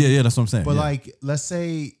a horror movie. Yeah, that's what I'm saying. But yeah. like, let's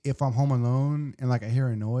say if I'm home alone and like I hear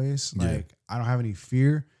a noise, Yeah. like I don't have any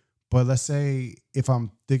fear. But let's say if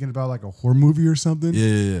I'm thinking about like a horror movie or something,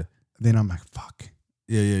 yeah. then I'm like, fuck.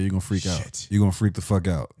 Yeah, you're gonna freak out. Shit. You're gonna freak the fuck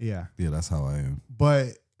out. Yeah. Yeah, that's how I am.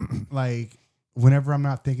 But like whenever I'm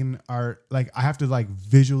not thinking or like I have to like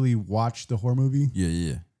visually watch the horror movie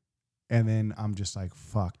Yeah. and then I'm just like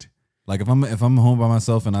fucked. Like if I'm home by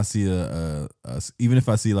myself and I see a even if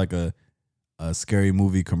I see like a scary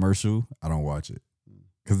movie commercial, I don't watch it.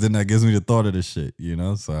 Cause then that gives me the thought of the shit, you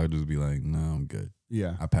know? So I just be like, no, I'm good.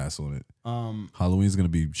 Yeah. I pass on it. Halloween's gonna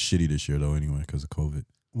be shitty this year though anyway, because of COVID.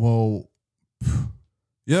 Well,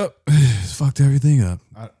 Yep. It's fucked everything up.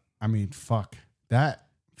 I mean, fuck that.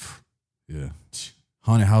 Yeah.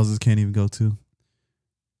 Haunted houses can't even go to.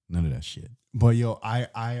 None of that shit. But yo, I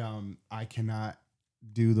cannot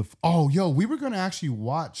do the. We were gonna actually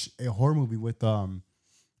watch a horror movie with one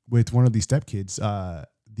of these stepkids,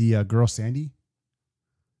 the girl Sandy.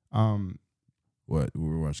 What we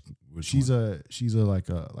were watching? She's a like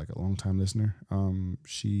a long time listener.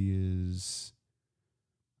 She is.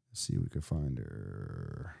 Let's see if we could find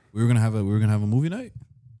her. We were gonna have a movie night.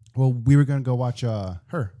 Well, we were gonna go watch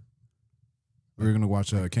her. We were gonna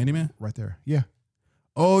watch Candyman. Right there. Yeah.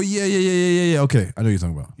 Oh yeah. Okay, I know what you're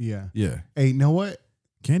talking about. Yeah. Yeah. Hey, you know what?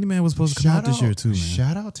 Candyman was supposed to come out this year too, man.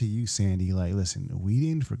 Shout out to you, Sandy. Like, listen, we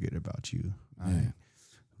didn't forget about you. Yeah.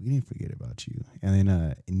 We didn't forget about you. And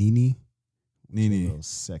then Nene. A Nene. little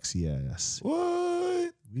sexy ass.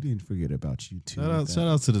 What? We didn't forget about you too. Shout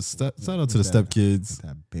out to the stepkids.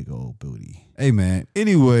 That big old booty. Hey man.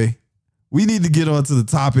 Anyway, we need to get on to the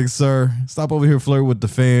topic, sir. Stop over here flirting with the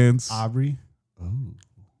fans. Aubrey. Oh.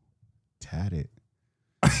 Tat it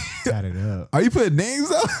up. Are you putting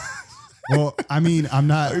names out? Well, I mean, I'm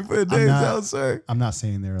not. Are you putting names out, sir? I'm not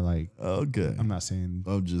saying they're like. Okay. I'm not saying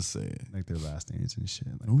I'm just saying. like their last names and shit.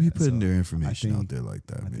 Like Don't be that. putting So their information I think- out there like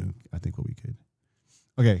that, man. I think what we could.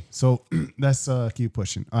 Okay, so let's keep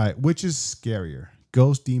pushing. All right, which is scarier,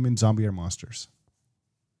 ghost, demon, zombie, or monsters?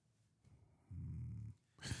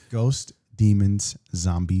 Ghost, demons,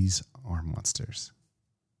 zombies, or monsters?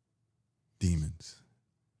 Demons.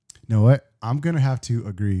 You know what? I'm gonna have to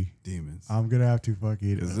agree. Demons. I'm gonna have to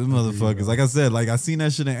fucking. Because them motherfuckers, like I said, like I seen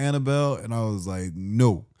that shit in Annabelle and I was like,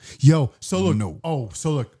 no. Yo, so look. No. Oh,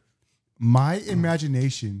 so look. My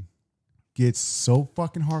imagination gets so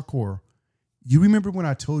fucking hardcore. You remember when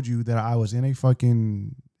I told you that I was in a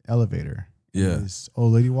fucking elevator? and Yeah. This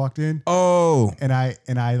old lady walked in. Oh. And I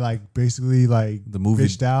like basically like The movie.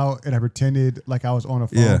 bitched out and I pretended like I was on a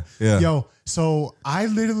phone. Yeah. Yo, so I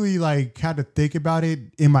literally like had to think about it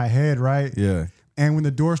in my head, right? Yeah. And when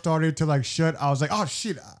the door started to like shut, I was like, oh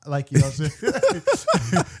shit. Like, you know what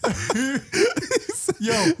I'm saying?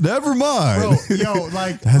 Yo, Never mind. bro, yo,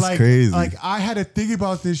 like That's crazy. Like I had to think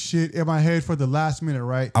about this shit in my head for the last minute,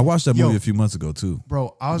 right? I watched that Yo. movie a few months ago too.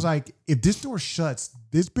 Bro, I was like, if this door shuts,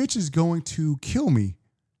 this bitch is going to kill me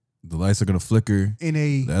The lights are gonna flicker. in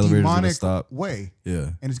a The elevator's gonna demonic stop. way. Yeah.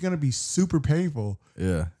 And it's gonna be super painful.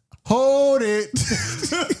 Yeah. Hold it.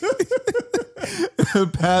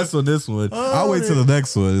 Pass on this one. I'll wait till the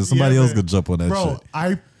next one. Somebody Yeah, else man. could jump on that Bro, shit.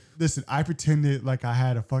 I pretended like I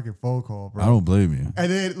had a fucking phone call, bro. I don't blame you.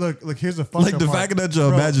 And then look, here's the fucked Like up the part. fact that your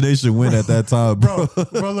Bro, imagination went at that time, bro.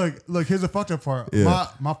 bro, look, here's the fucked up part. Yeah.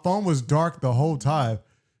 My phone was dark the whole time.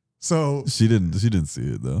 So She didn't see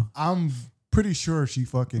it though. I'm pretty sure she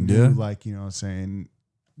fucking knew, Yeah? like, you know what I'm saying?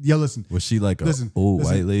 Yo, listen, Was she like a Listen, old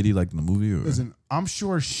listen. white lady like in the movie? Or? listen, I'm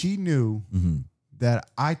sure she knew Mhm. that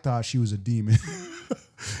I thought she was a demon.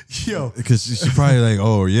 Yo, Because she probably like,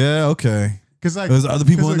 oh yeah, okay. because like Was there other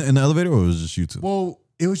people 'cause, in like, the elevator, or was it just you two? well,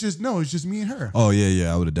 it was just me and her. Oh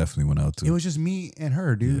yeah. I would have definitely went out too. It was just me and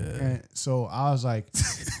her, dude. Yeah. And so I was like,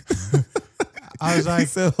 I was He like,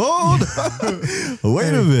 said, hold on. Wait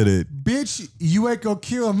a minute. bitch, you ain't gonna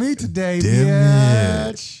kill me today,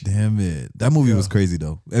 Damn bitch. it. Damn it. That movie was crazy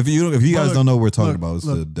though. If you guys look, don't know what we're talking look, about, it's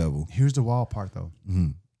look. the devil. Here's the wild part, though.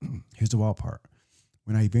 Here's the wild part.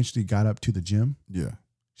 When I eventually got up to the gym, Yeah.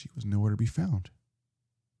 she was nowhere to be found.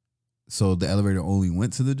 So the elevator only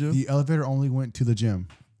went to the gym? The elevator only went to the gym.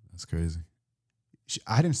 That's crazy.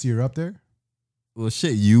 I didn't see her up there. Well,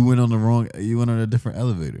 shit, you went on a different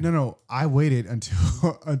elevator. No, I waited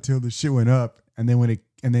until until the shit went up, and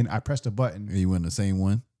then I pressed a button. And you went the same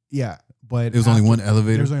one? Yeah, but It was only one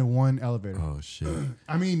elevator? There was only one elevator. Oh shit.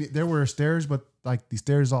 I mean, there were stairs, but like the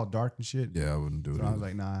stairs all dark and shit. Yeah, I wouldn't do it. So I was either.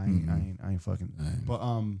 like, nah, I ain't fucking. I ain't- But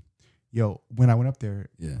yo, when I went up there,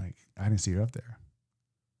 Yeah. like I didn't see her up there.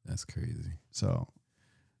 That's crazy. So,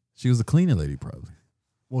 She was a cleaner lady, probably.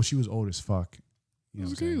 well, she was old as fuck. You know She what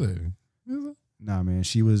was a I'm cleaner saying? lady. Nah, man,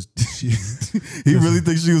 she was. She, He really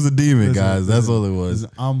thinks she was a demon, Listen, guys. That's listen, all it was.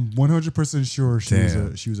 listen, I'm 100% sure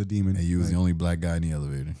Damn. she was a demon. And you was Like, the only black guy in the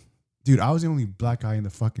elevator. dude, I was the only black guy in the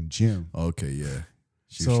fucking gym. Okay, yeah.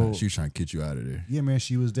 She So- was trying to get you out of there. Yeah, man,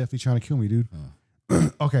 she was definitely trying to kill me, dude.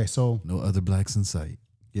 Okay, so No other blacks in sight.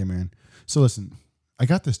 yeah, man. So listen, I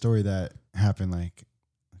got this story that happened like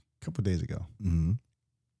a couple days ago. Mm-hmm.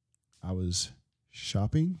 I was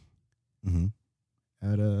shopping Mm-hmm.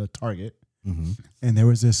 at a Target, Mm-hmm. and there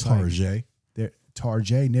was this Tarjay.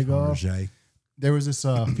 Target, nigga. Tarjay. There was this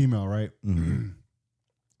female, right? Mm-hmm.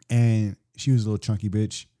 And she was a little chunky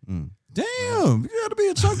bitch. Damn, you gotta be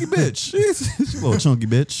a chunky bitch. She's a little chunky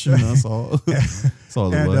bitch. You know, that's all. That's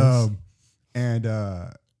all it And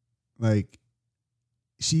was. like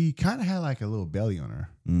she kind of had like a little belly on her,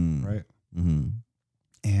 right? Mm-hmm.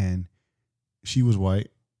 And she was white,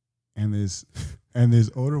 and this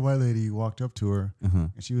older white lady walked up to her, Uh-huh.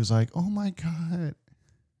 and she was like, "Oh my god,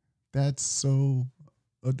 that's so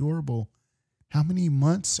adorable. How many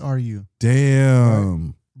months are you?"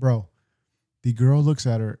 Damn. Bro, the girl looks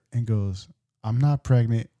at her and goes, "I'm not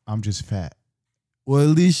pregnant. I'm just fat." Well,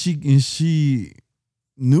 at least she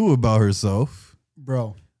knew about herself,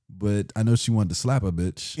 Bro, but I know she wanted to slap a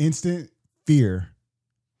bitch. instant fear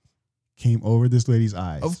came over this lady's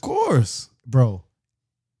eyes. Of course. Bro,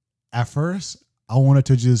 at first, I wanted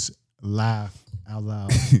to just laugh out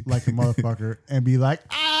loud like a motherfucker and be like,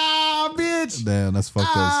 "Ah, bitch." Damn, that's fucked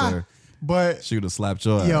Ah. up, sir. But She would have slapped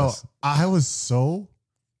your yo, ass. I was so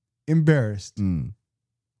embarrassed Mm.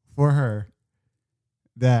 for her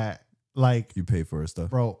that, like, You pay for her stuff.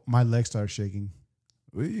 bro, my legs started shaking.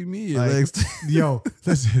 What do you mean your Like, legs? Yo,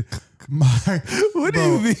 listen, What do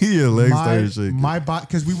bro, you mean your legs my, started shaking? my body,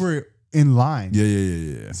 because we were in line,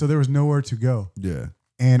 yeah. so there was nowhere to go, Yeah.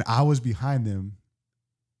 and I was behind them,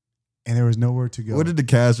 and there was nowhere to go. What did the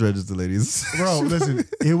cash register ladies? Bro, listen,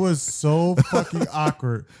 it was so fucking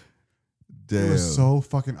awkward. Damn. It was so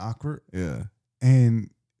fucking awkward, Yeah. and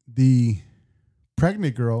the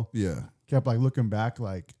pregnant girl Yeah. kept like looking back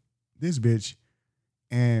like this bitch,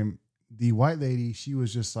 and the white lady, she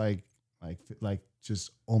was just like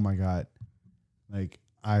just, oh my god, like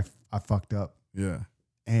I fucked up, Yeah.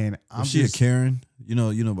 and I'm Was she just, a Karen? You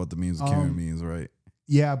know about the memes of Karen Um, memes, right?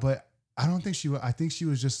 yeah, but I don't think I think she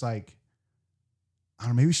was just like, I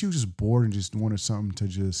don't know, maybe she was just bored and just wanted something to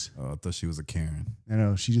just, Oh, I thought she was a Karen.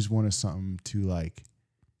 she just wanted something to like,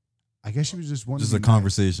 I guess she was just wanting Just to a be nice.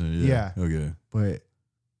 conversation. Yeah. Okay. But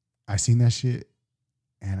I seen that shit,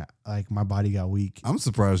 and like my body got weak. I'm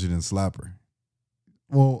surprised you didn't slap her.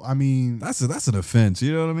 Well, I mean, That's an offense.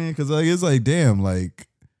 You know what I mean? Because like it's like damn, like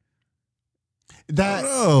that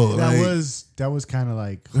know, that like- was kind of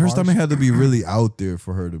like her harsh. stomach had to be really out there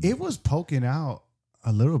for her to. It was poking out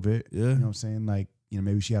a little bit. Yeah. You know what I'm saying? Like,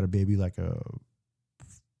 maybe she had a baby like a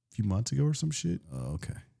few months ago or some shit Oh,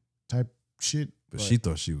 okay. type shit. But she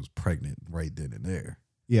thought she was pregnant right then and there.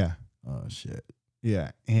 yeah, Oh shit.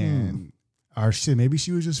 yeah, and or shit, maybe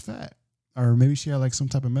she was just fat, or maybe she had like some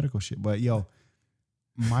type of medical shit. But yo,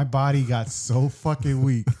 my body got so fucking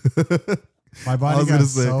weak. My body was got gonna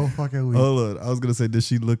say- so fucking weak. Hold on. I was gonna say, did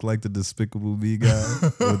she look like the Despicable Me guy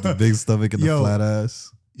with the big stomach and the Yo. flat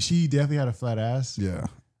ass? She definitely had a flat ass. Yeah.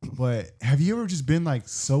 But have you ever just been like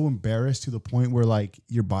so embarrassed to the point where like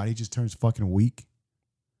your body just turns fucking weak?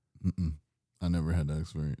 Mm-mm. I never had that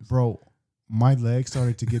experience. Bro, my legs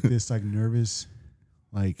started to get this like nervous,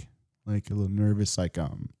 like a little nervous, like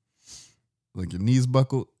Like your knees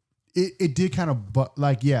buckled. it did kind of, but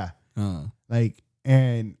like, yeah, like,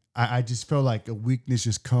 and I just felt like a weakness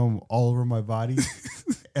just come all over my body.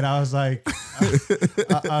 And I was like,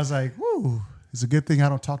 I was like, whoo, it's a good thing I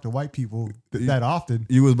don't talk to white people that often.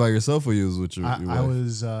 You was by yourself or you was with your I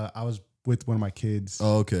wife? I was with one of my kids.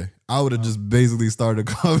 Oh, okay. I would have just basically started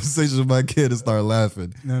a conversation with my kid and start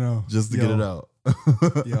laughing No, just to get it out.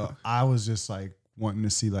 Yo, I was just like wanting to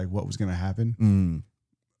see like what was gonna happen, Mm.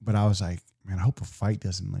 but I was like, man, I hope a fight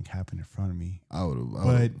doesn't like happen in front of me. I would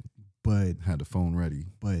have But had the phone ready.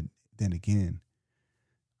 but then again,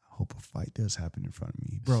 I hope a fight does happen in front of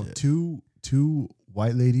me, bro. Shit. Two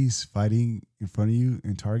white ladies fighting in front of you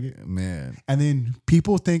in Target, Man. and then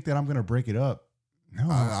people think that I'm gonna break it up. No,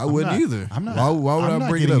 I I'm wouldn't not- either. I'm not. Why would I'm I not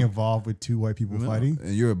bring it getting up? involved with two white people fighting.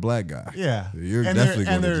 And you're a black guy. Yeah, You're and definitely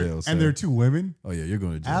they're, going and to they're, jail. Sir. And they're two women. Oh yeah, you're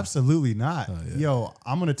going to jail. Absolutely not. yeah. Yo,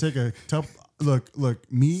 I'm gonna take a tough look.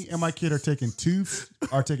 Me and my kid are taking two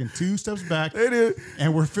steps back,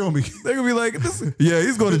 and we're filming. They're gonna be like, yeah,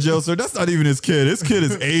 he's going to jail, sir. That's not even his kid. His kid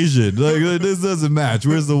is Asian. Like this doesn't match.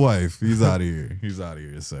 Where's the wife? He's out of here. He's out of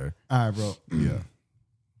here, sir. All right, bro. Yeah.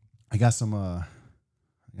 I got some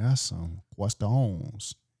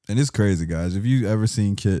questions. And it's crazy, guys. If you ever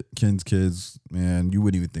seen Ken's kids, man, you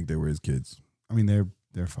wouldn't even think they were his kids. I mean,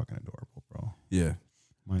 they're fucking adorable, bro. Yeah.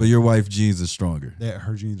 Mine- But your wife genes is stronger.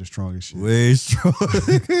 her genes are strong as shit. Way strong.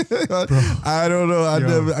 I don't know.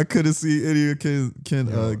 Yo. I couldn't see any of Ken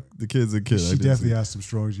Yo. the kids and kids. She definitely has some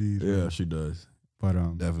strong genes. Yeah, bro. she does. But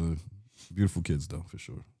Definitely. Beautiful kids though, for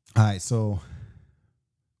sure. all right. So,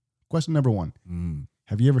 question number 1: Mm.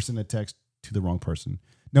 Have you ever sent a text to the wrong person?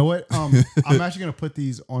 Know what? I'm actually gonna put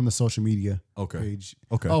these on the social media Okay. page.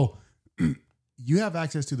 Okay. Oh, you have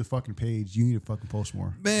access to the fucking page. You need to fucking post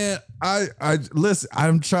more. Man, I listen,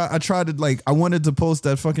 I tried to I wanted to post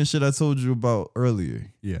that fucking shit I told you about earlier.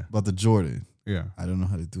 Yeah. About the Jordan. Yeah. I don't know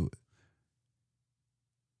how to do it.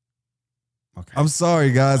 Okay. I'm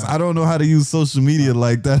sorry, guys. I don't know how to use social media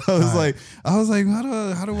like that. I was Alright. like,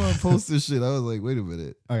 how do I post this shit? I was like, wait a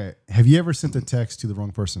minute. Okay. Have you ever sent a text to the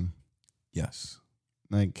wrong person? Yes.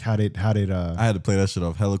 Like how did I had to play that shit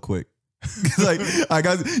off hella quick. Like I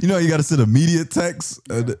got, you got to send immediate text,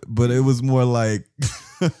 but it was more like,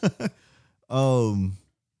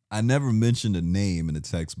 I never mentioned a name in the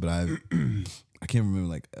text, but I can't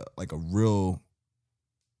remember like a real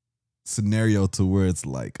scenario to where it's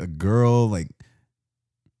like a girl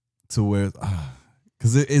to where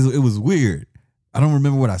because it was weird. I don't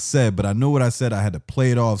remember what I said, but I know what I said. I had to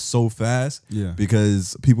play it off so fast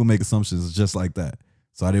because people make assumptions just like that.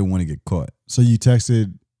 So I didn't want to get caught. So you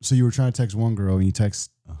were trying to text one girl and you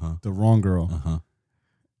text the wrong girl.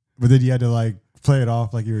 But then you had to play it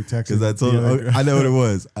off like you were texting. Because I told the other her, girl. I know what it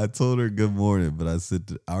was. I told her good morning, but I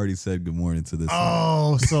already said good morning to this.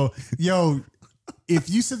 Oh, so yo, if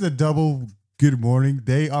you said the double good morning,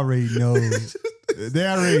 they already know. They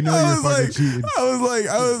already know you're fucking cheating.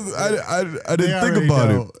 I didn't think already about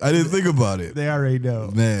know. it. I didn't think about it. They already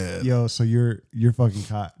know. Man. Yo, so you're fucking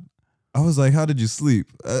caught. I was like, how did you sleep?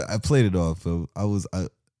 I played it off. So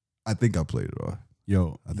I think I played it off.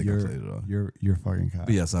 Yo, I think I played it off. You're fucking caught.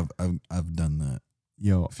 But yes, I've done that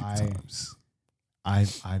Yo, a few times.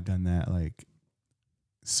 I've done that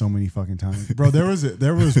so many fucking times, bro. There was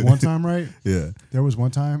one time, right? Yeah. There was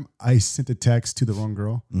one time I sent a text to the wrong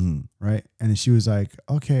girl, right? And then she was like,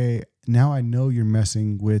 "Okay, now I know you're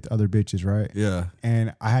messing with other bitches, right?" Yeah.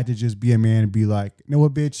 And I had to just be a man and be like, "You know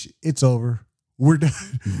what, bitch? It's over. We're done."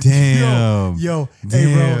 Damn. Yo,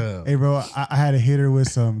 Damn. hey, bro. I had to hit her with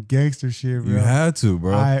some gangster shit, bro. You had to,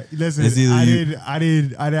 bro. Listen. It's either I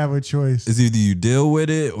didn't have a choice. It's either you deal with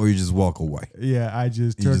it or you just walk away. Yeah, I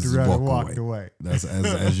just You turned just around and walk walked away. That's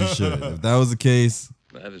as you should. If that was the case,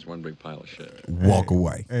 That is one big pile of shit. walk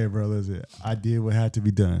away. Hey, bro, listen. I did what had to be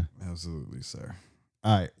done. Absolutely, sir.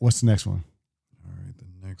 All right, what's the next one? All right,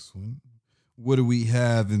 the next one. What do we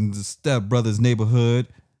have in the Step Brothers neighborhood?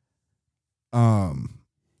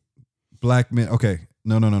 Black men. Okay,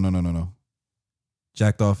 no.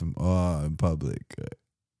 Jacked off in public.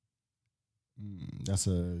 That's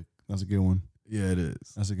a good one. Yeah, it is.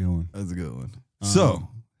 That's a good one. That's a good one. So,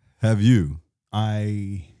 have you?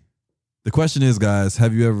 I The question is, guys,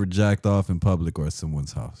 have you ever jacked off in public or at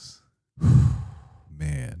someone's house?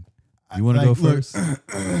 Man, you want to go look, first?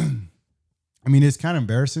 I mean, it's kind of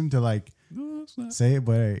embarrassing to No, it's not. say it,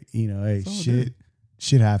 but hey, It's all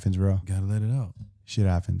shit happens, bro. Gotta let it out. Shit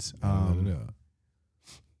happens. Gotta let it out.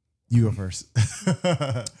 You go first.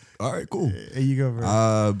 All right, cool. Hey, you go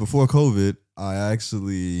first. Before COVID, I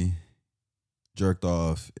actually jerked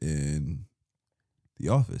off in the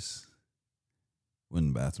office. Wasn't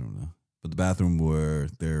in the bathroom though, but the bathroom were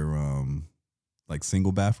their like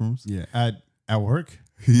single bathrooms. Yeah, at work.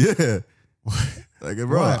 Yeah. Like,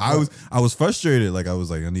 bro, What? I was frustrated. Like, I was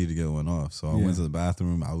like, I need to get one off. So I Yeah. went to the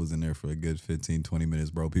bathroom. I was in there for a good 15, 20 minutes,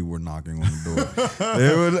 bro. People were knocking on the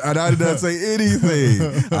door. And I did not say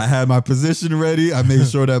anything. I had my position ready. I made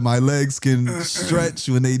sure that my legs can stretch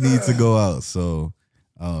when they need to go out. So,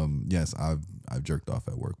 yes, I've jerked off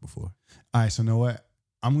at work before. All right, so know what?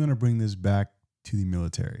 I'm gonna bring this back to the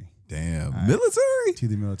military. Damn. right. Military? To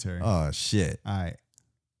the military. Oh, shit. All right.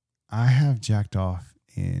 I have jacked off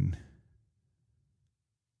in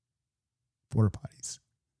porta potties.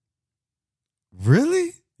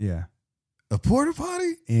 Really? Yeah. A porta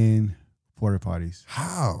potty? In porta potties.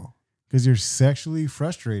 How? Because you're sexually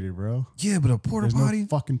frustrated, bro. Yeah, but a porta There's potty, no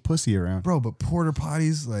fucking pussy around. bro. But porta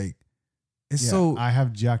potties, like, it's Yeah, so. I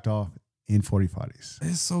have jacked off in 40 potties.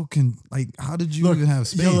 It's so like, how did you even have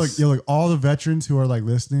space? Look, all the veterans who are like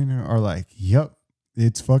listening are like, yep,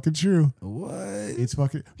 it's fucking true. What? It's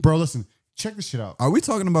fucking, bro, listen, check this shit out. Are we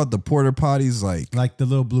talking about the porta potties, Like the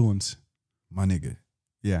little blue ones. my nigga?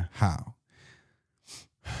 Yeah. How?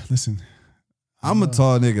 Listen, I'm a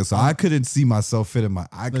tall nigga, so I couldn't see myself fitting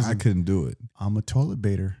I Listen. couldn't do it. I'm a toilet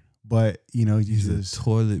baiter, but you know, you He's a just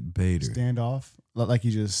toilet baiter. stand off, like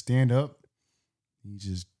you just stand up, you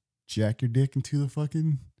just jack your dick into the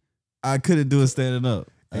fucking. I couldn't do it standing up.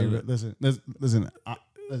 Hey, listen. This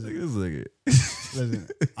nigga. Listen,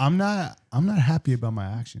 I'm not happy about my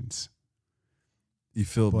actions. You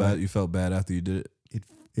feel But- bad? You felt bad after you did it?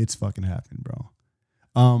 It's fucking happened, bro.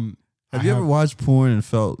 Have you ever watched porn and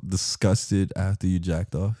felt disgusted after you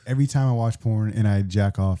jacked off? Every time I watch porn and I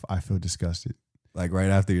jack off, I feel disgusted. Like right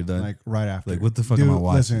after you're done? Like right after. Like, what the fuck am I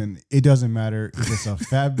watching? Listen, it doesn't matter if it's a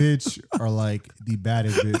fat bitch or like the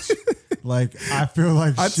baddest bitch. Like I feel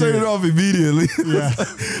like I shit. turned it off immediately. Yeah.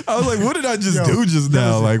 I was like, what did I just Yo, do just yo, now?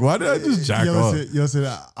 listen. Like, why did I just jack off? Listen,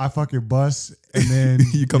 I fucking bust and then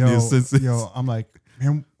You come to your senses. Yo, I'm like,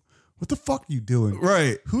 man, what the fuck are you doing?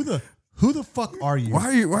 Right. Who the fuck are you?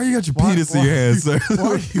 Why you got your penis in your hand, sir?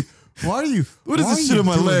 Why are you? What is why this are shit you on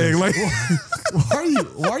my doing leg? this? Like,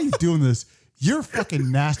 why are you doing this? You're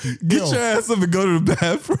fucking nasty. get your ass up and go to the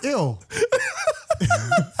bathroom. Ew.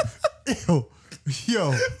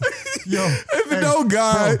 Ew. Yo. If Hey, no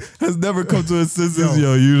guy bro. has never come to his senses,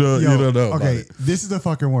 Yo. you don't know. about Okay, it. this is the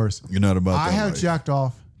fucking worst. You're not about I that. have life. jacked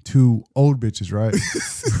off to old bitches, right?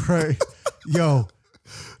 Right. Yo.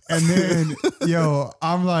 And then,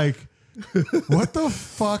 I'm like, what the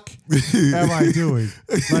fuck am I doing?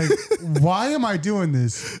 Like, why am I doing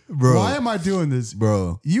this? Bro. Why am I doing this?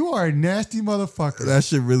 Bro, You are a nasty motherfucker. that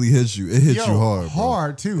shit really hits you. It hits you hard, bro.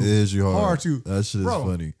 Hard too. It hits you hard. Hard too. That shit is Bro.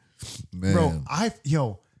 funny. Man, Bro,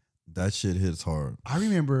 that shit hits hard. I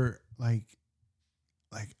remember like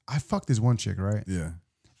I fucked this one chick, right? Yeah.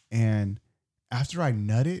 And after I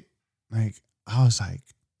nutted, like I was like,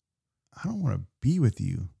 I don't want to be with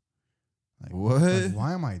you. Like, What? Like,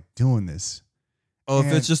 why am I doing this? Oh, if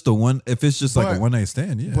And- it's just if it's just like but- a one night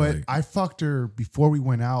stand, yeah. but like- I fucked her before we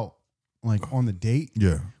went out, like on the date.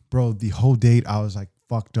 yeah. Bro, the whole date I was like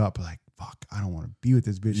fucked up. Like, fuck, I don't want to be with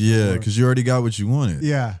this bitch. Yeah, anymore. because you already got what you wanted.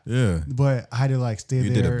 Yeah. Yeah. But I had to like stay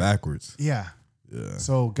You there. did it backwards. Yeah. Yeah.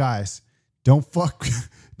 So guys, don't fuck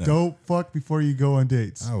No. don't fuck before you go on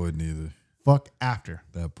dates. I wouldn't either. Fuck after.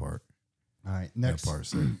 That part. All right. Next That part,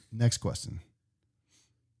 sir. next question.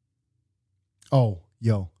 Oh,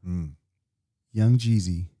 yo. Mm. Young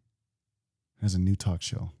Jeezy has a new talk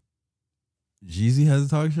show. Jeezy has a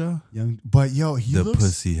talk show? But yo, he The looks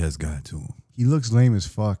pussy has got to him. he looks lame as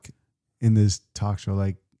fuck in this talk show.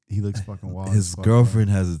 Like he looks fucking wild. His as fuck, girlfriend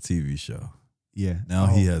has a TV show. bro. Yeah. Now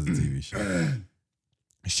he has a TV show.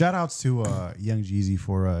 Shout outs to Young Jeezy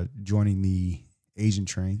for joining the Asian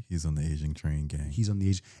train. He's on the Asian train gang. He's on the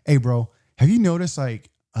Asian. Hey, bro, have you noticed like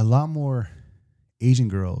a lot more Asian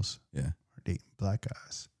girls Yeah. are dating black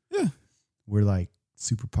guys? Yeah. We're like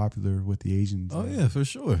super popular with the Asians. Oh, yeah, for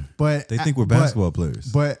sure. But They think we're basketball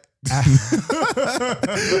players. But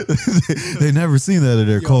They never seen that in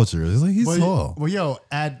their Yo, culture. It's like, he's well, tall. well, yo,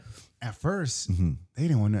 at first Mhm. they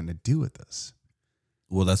didn't want nothing to do with us.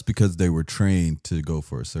 Well, that's because they were trained to go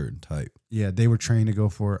for a certain type. Yeah, they were trained to go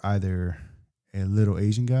for either a little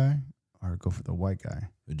Asian guy or go for the white guy.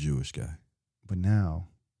 A Jewish guy But now,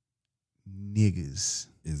 niggas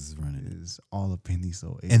is running it. is all up in these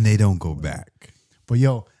little Asian. And they don't go back. But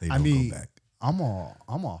yo, They I don't mean, go back. I'm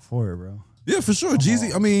all for it, bro. Yeah, for sure. Jeezy,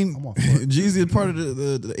 all- I mean, I'm all for it. Jeezy is part of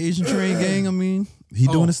the Asian train gang. I mean, he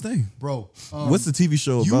Oh, doing his thing. Bro, What's the TV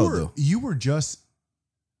show you about, were though? you were just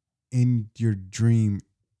in your dream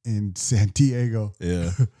in San Diego.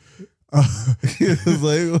 Yeah. It's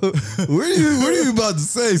like, what are you about to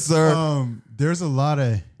say, sir? There's a lot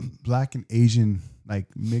of black and Asian like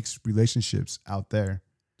mixed relationships out there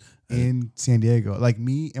in San Diego. Like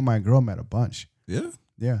me and my girl met a bunch. Yeah.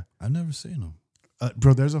 Yeah, I've never seen him.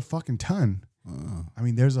 bro. There's a fucking ton. I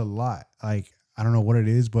mean, there's a lot. Like I don't know what it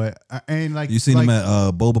is, but and like You seen like, him at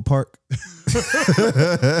Boba Park?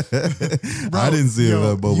 I didn't see him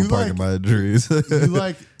yo, at Boba you Park like- in my dreams.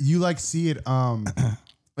 you like see it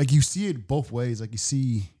like you see it both ways. Like you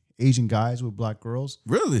see Asian guys with black girls,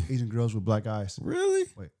 Really? Asian girls with black guys. Really?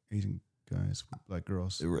 Wait, Asian guys with black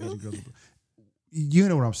girls. Really? Asian girls with you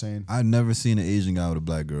know what I'm saying, I've never seen an Asian guy with a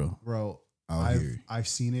black girl. bro? Out here. I've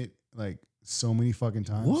seen it like so many fucking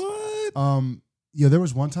times. What? Yeah, there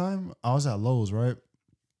was one time I was at Lowe's, right?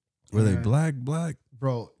 Were they Yeah. black?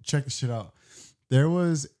 Bro, check this shit out. There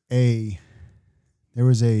was a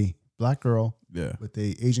black girl Yeah. with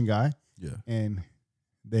a Asian guy, Yeah. and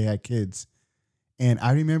they had kids. And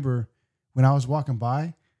I remember when I was walking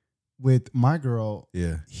by with my girl,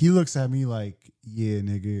 Yeah. he looks at me like, yeah,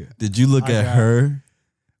 nigga. Did you look I at got- her?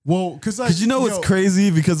 Well, because like, Because you know what's crazy?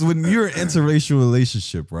 Because when you're in an interracial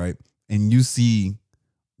relationship, right, and you see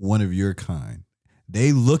one of your kind,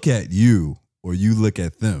 they look at you or you look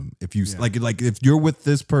at them. If you Yeah. like if you're with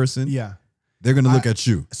this person, Yeah. they're gonna look at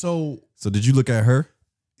you. So So did you look at her?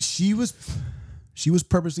 she was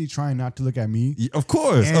purposely trying not to look at me. Yeah, of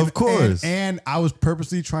course, And- of course. And I was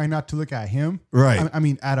purposely trying not to look at him. Right. I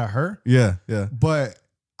mean, at her. Yeah, yeah. But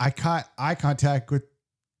I caught eye contact with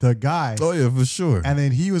the guy. Oh yeah, for sure. And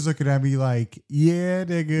then he was looking at me like, yeah,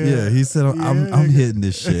 nigga. Yeah, he said, I'm nigga." hitting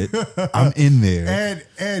this shit. I'm in there.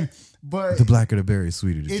 But The blacker the berry,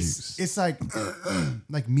 sweeter the juice. it's like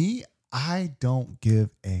like me, I don't give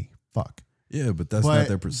a fuck. Yeah, but that's not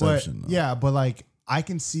their perception. But, though. yeah, but like I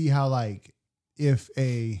can see how like if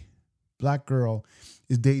a black girl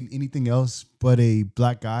is dating anything else but a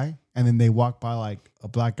black guy, and then they walk by like a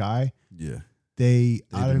black guy, Yeah. they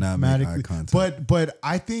They do not make eye automatically. contact. But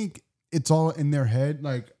I think it's all in their head.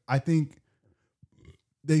 Like I think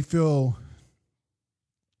they feel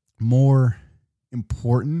more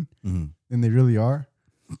important Mhm. than they really are.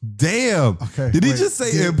 Damn. Okay, Did he wait, just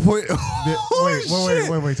say did- important?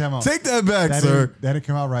 Wait, time out. Take that back, that sir. didn't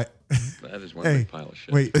come out right. That is one Hey, big pile of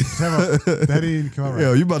shit. Wait, time out. That didn't come out right.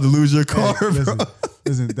 Yo, you about to lose your car, Hey, listen, bro.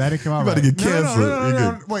 listen, that didn't come out You about right. to get canceled. You're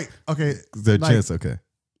No. good. Wait, okay. Their like, chance, okay.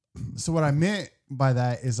 So what I meant by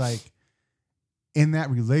that is like in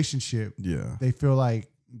that relationship, Yeah. they feel like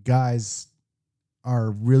guys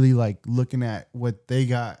are really like looking at what they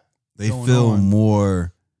got. They going feel on.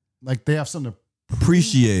 more Like they have something to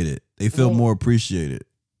appreciated. They feel Well, more appreciated.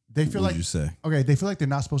 they What feel would like you say? okay, they feel like they're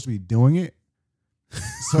not supposed to be doing it.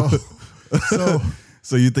 So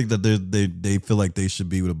So you think that they feel like they should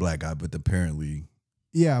be with a black guy, but apparently,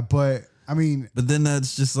 yeah, but I mean, but then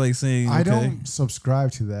that's just like saying, I okay, don't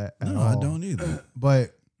subscribe to that at No, all. I don't either.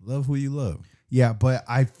 But Love who you love. yeah, but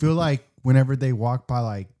I feel like whenever they walk by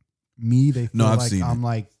like me, they feel No, I've like seen I'm it.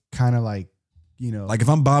 like kind of like, you know, Like if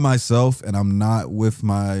I'm by myself and I'm not with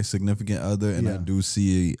my significant other, and I Yeah. do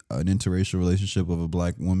see an interracial relationship of a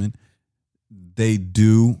black woman, they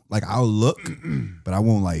do like I'll look, but I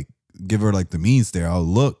won't like give her like the mean stare. I'll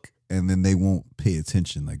look, and then they won't pay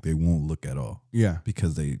attention. Like they won't look at all yeah,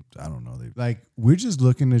 because I don't know. They like we're just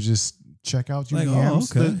looking to just check out your Like, oh,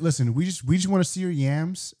 yams. okay. Listen, we just want to see your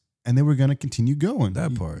yams, and then we're gonna continue going.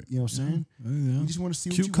 That You- part. you know what I'm saying? you know, We just want to see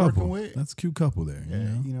what cute you're couple. working with. That's a cute couple there. Yeah, You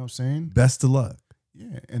know? you know what I'm saying? Best of luck.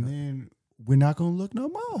 Yeah, and then we're not gonna look no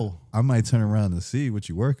more. I might turn around and see what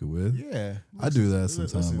you're working with. Yeah, I do that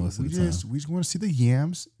sometimes, most of we the time. We just want to see the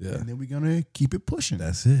yams, Yeah. and then we're gonna keep it pushing.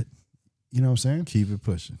 That's it. You know what I'm saying? Keep it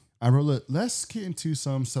pushing. I wrote, look, let's get into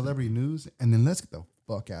some celebrity news, and then let's get the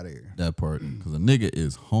fuck out of here. That part. Because a nigga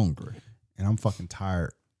is hungry. And I'm fucking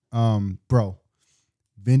tired. Bro,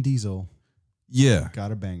 Vin Diesel Yeah.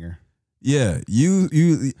 got a banger. Yeah. You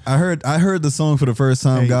I heard the song for the first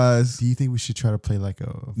time, Hey, guys. Do you think we should try to play like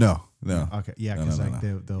a? No. Okay, yeah, No, because no, like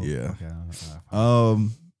no. they'll Yeah.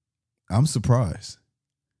 Okay, I'm surprised.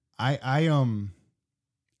 I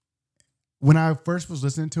when I first was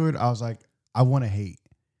listening to it, I was like, I want to hate.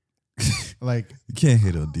 Like You can't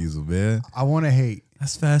hate on Diesel, man. I want to hate,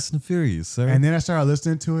 That's Fast and Furious, sir. and then I started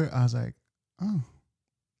listening to it. I was like, oh.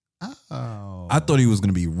 I thought he was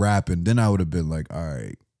gonna be rapping. Then I would have been like, all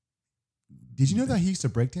right, Did you know that he used to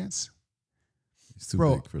breakdance? he's too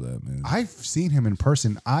Bro, big for that, man. I've seen him in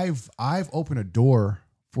person. I've opened a door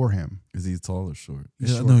for him. Is he tall or short? He's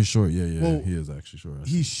Yeah, short. no, he's short. Yeah. Well, He is actually short. I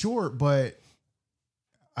He's short, but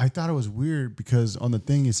I thought it was weird because on the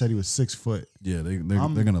thing it said he was 6 foot. Yeah, they're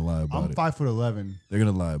I'm- gonna lie about I'm it. 5'11", They're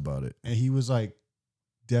gonna lie about it. and he was like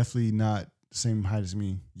definitely not the same height as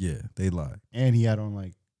me. Yeah, they lie. And he had on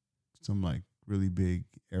like some like really big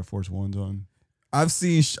Air Force Ones on. I've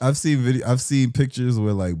seen pictures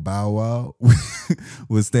where like Bow Wow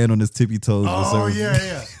would stand on his tippy toes. with certain-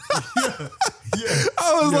 yeah.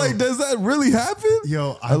 I was Yo. like, does that really happen?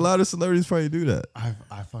 Yo, A lot of celebrities probably do that.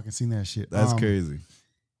 I fucking seen that shit. That's crazy.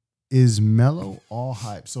 Is Melo all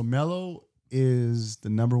hype? So Melo is the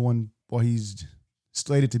number one. Well, he's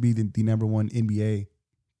slated to be the number one NBA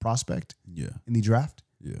prospect Yeah, in the draft.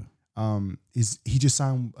 yeah. Is he just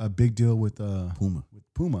signed a big deal with Puma.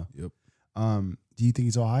 Puma? Yep. Do you think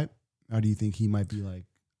he's all hype, or do you think he might be like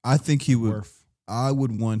I think he would. worth? I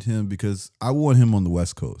would want him because I want him on the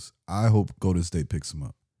West Coast. I hope Golden State picks him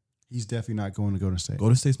up. He's definitely not going to Golden State.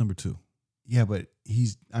 Golden State's number 2. Yeah, but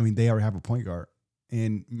they already have a point guard,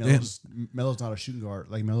 and Melo's not a shooting guard.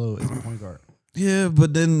 Like Melo is a point guard. Yeah,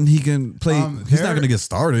 but then he can play. He's not going to get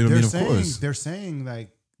started. I mean, of course. They're saying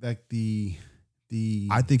like the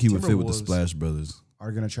I think he would fit with the Timberwolves Splash Brothers.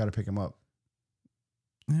 are going to try to pick him up.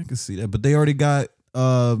 Yeah, I can see that, but they already got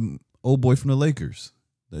old boy from the Lakers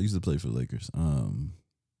that used to play for the Lakers.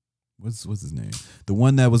 What's his name? The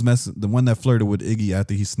one that was the one that flirted with Iggy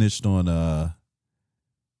after he snitched on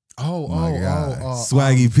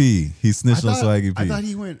Swaggy P. He snitched on Swaggy P. I thought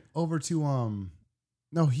he went over to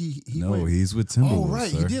no, he went. He's with Timberwolves. Oh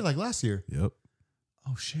right, sir. he did like last year. Yep.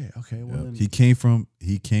 Oh shit. Okay. Well, then, He came from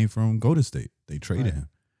Golden State. They traded him.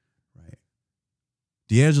 Right.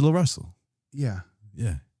 D'Angelo Russell. Yeah.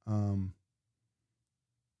 Yeah.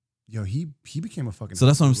 Yo, he became a fucking. So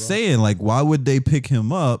that's what I'm bro. saying. Like, why would they pick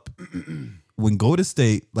him up when Golden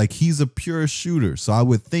State, like, he's a pure shooter? So I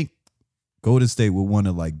would think Golden State would want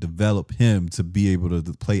to like develop him to be able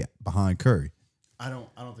to play behind Curry. I don't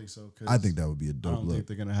think so. I think that would be a I dope don't look. think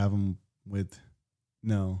they're gonna have him with.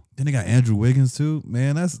 No. Then they got Andrew Wiggins too.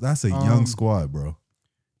 Man, that's a young squad, bro.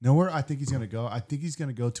 Know where I think he's gonna go? I think he's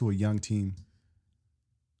gonna go to a young team.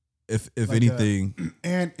 If Like anything,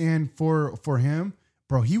 and for him,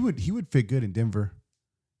 bro, he would fit good in Denver.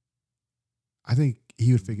 I think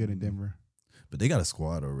he would fit good in Denver. but they got a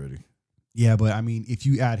squad already. Yeah, but I mean, if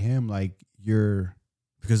you add him, like you're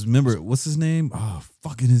Because remember, what's his name? Oh,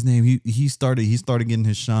 fucking his name. He started getting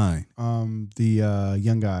his shine. the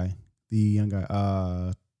young guy,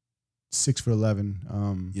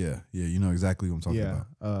 6'11". Yeah, you know exactly what I'm talking Yeah.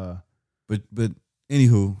 about. But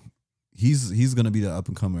anywho, he's gonna be the up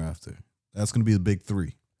and comer after. That's gonna be the big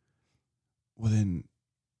three. Well then,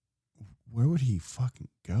 where would he fucking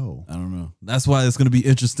go? I don't know. That's why it's gonna be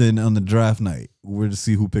interesting on the draft night. We're to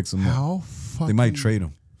see who picks him up. How fucking? They might trade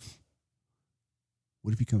him.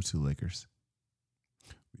 What if he comes to the Lakers,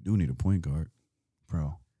 We do need a point guard.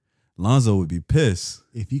 bro? Lonzo would be pissed.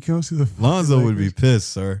 If he comes to the fucking Lonzo would be Lakers- pissed,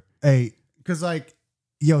 sir. Hey, because like,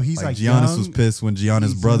 yo, he's like Giannis young. was pissed when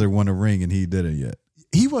Giannis' He's brother won a ring and he didn't yet.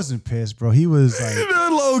 He wasn't pissed, bro. He was like,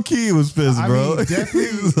 Low key he was pissed, I bro. mean,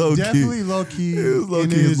 He was low definitely low key. He was low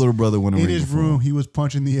key. His little brother won a in ring his before. room. He was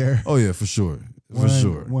punching the air. Oh yeah, for sure, for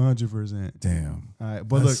sure. 100%. Damn, All right,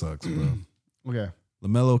 but that look, sucks, bro. okay,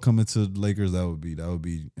 LaMelo coming to the Lakers, that would be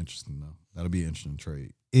interesting though. That'll be an interesting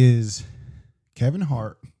trade. is Kevin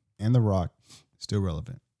Hart and The Rock still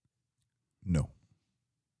relevant? No.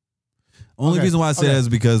 Only Okay, reason why I say okay. that is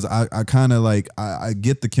because I kind of like I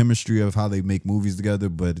get the chemistry of how they make movies together,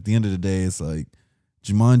 but at the end of the day, it's like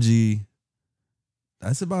Jumanji.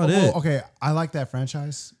 That's about it. Well, okay, I like that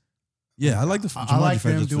franchise. Yeah, I like the I Jumanji like them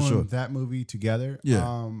franchise doing for sure. that movie together. Yeah.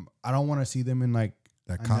 I don't want to see them in like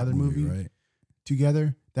That cop another movie, movie. right?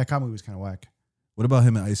 together. That cop movie was kind of whack. What about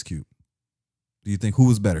him and Ice Cube? Do you think who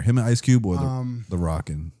was better, him and Ice Cube or Um, the Rock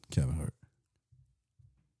and Kevin Hart?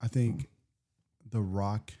 I think The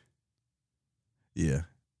Rock. Yeah,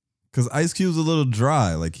 because Ice Cube's a little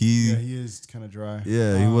dry. Like Yeah, he is kind of dry.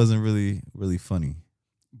 he wasn't really funny.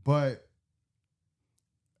 But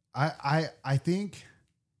I think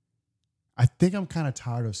I'm kind of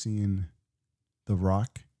tired of seeing The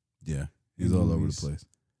Rock. Yeah, he's In all over the movies. place.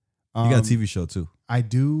 He got a Um, TV show too. I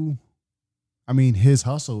do. I mean, his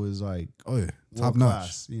hustle is like Oh yeah, top world notch.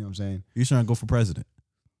 class. You know what I'm saying? He's trying to go for president.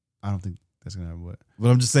 I don't think that's gonna happen. But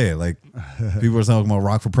I'm just saying, like, people are talking about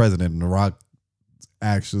Rock for president, and The Rock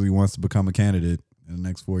actually wants to become a candidate in the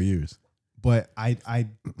next 4 years. But I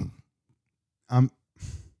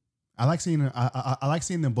like seeing I like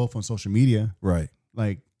seeing them both on social media. Right.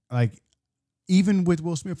 Like even with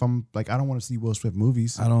Will Smith, I'm like I don't want to see Will Smith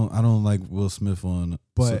movies. I don't like Will Smith on,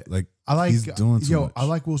 But like, I like he's doing too much. I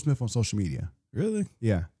like Will Smith on social media. Really?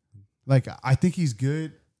 Yeah, like I think he's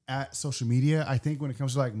good at social media. I think when it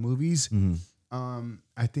comes to like movies, Mm-hmm.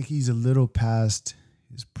 I think he's a little past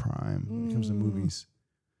his prime when it comes to movies.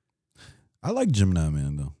 I like Gemini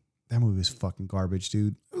Man though. That movie is fucking garbage,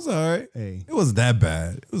 dude. It was all right. Hey, It wasn't that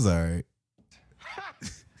bad. It was all right.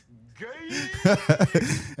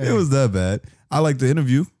 It was that bad. I like the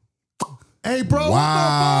interview. hey, bro!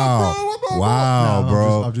 Wow. What the fuck, bro? Wow, No,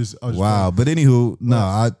 bro. I'm just Wow. But anywho, no,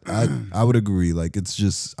 I would agree. Like, it's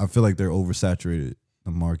just, I feel like they're oversaturated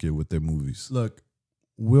the market with their movies. Look,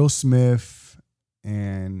 Will Smith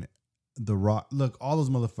and The Rock. Look, all those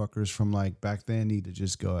motherfuckers from like back then need to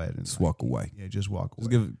just go ahead and Just like, walk away. Yeah, just walk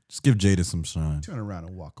away. Just give Jada some shine. Turn around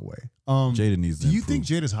and walk away. Jada needs to Do you improve.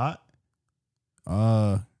 think Jada's hot?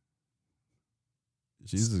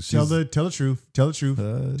 She's Tell the truth. Tell the truth.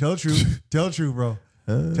 Tell the truth. Tell the truth, bro.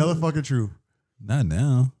 Tell the fucking truth. Not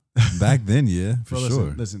now. Back then, yeah, for Bro,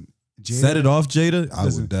 sure. Listen, Set it off, Jada. I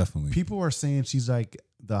Listen, would definitely. People are saying she's like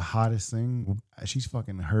the hottest thing. She's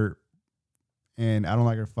fucking hurt, and I don't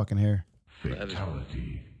like her fucking hair.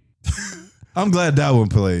 I'm glad that one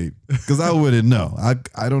played because I wouldn't know.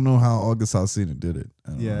 I don't know how August Alsina did it. I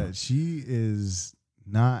don't Yeah, know. she is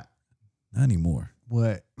not Not anymore.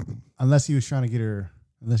 what, unless he was trying to get her,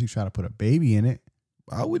 unless he was trying to put a baby in it.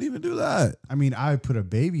 I wouldn't even do that. I mean, I would put a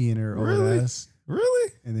baby in her over Really? the ass,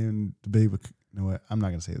 Really? and then the baby would, you know what? I'm not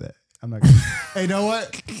gonna say that. I'm not gonna. Hey, you know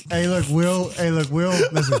what? Hey, look, Will.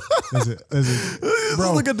 Listen.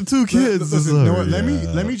 Bro, Look at the two kids. Listen, you know what?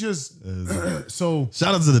 Yeah. Let me just. So,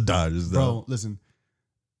 Shout out to the Dodgers, though. bro, listen.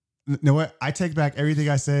 You know what? I take back everything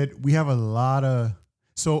I said. We have a lot of.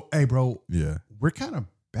 So, hey, bro, Yeah. we're kind of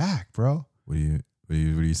back, bro. What are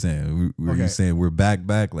you saying? Are Okay. you saying we're back?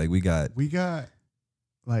 Like we got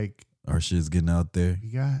Like, our shit's getting out there. we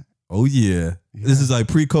got. Oh yeah. This Yeah. is like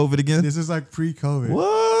pre-COVID again. This is like pre-COVID.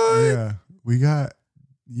 What? Yeah, we got.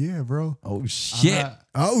 Yeah, bro. Oh shit. not-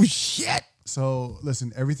 Oh shit. So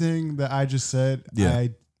listen, everything that I just said, Yeah.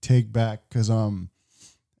 I take back because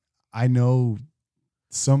I know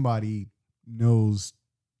somebody knows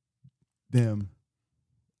them,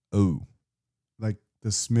 Oh like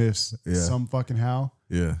the Smiths, Yeah. some fucking how,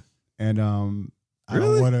 yeah. and I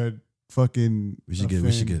Really? don't want to fucking. We should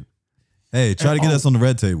offend- get. Hey, try to get Oh. us on the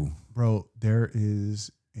red table. Bro, there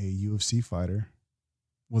is a UFC fighter.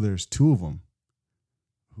 Well, there's two of them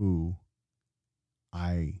who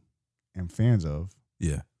I am fans of.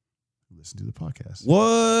 Yeah. Who listen to the podcast.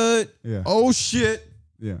 What? Yeah. Oh shit.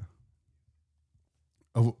 Yeah.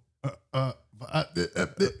 Oh,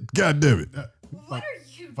 God damn it. What are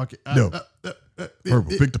you? fuck it. No.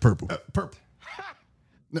 Purple. Pick the purple. Purple.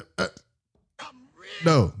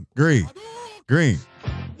 No. Green. Green.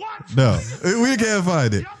 No. We can't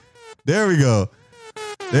find it. There we go.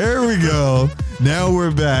 There we go. Now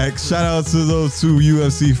we're back. Shout out to those two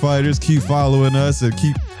UFC fighters. Keep following us and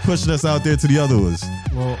keep pushing us out there to the other ones.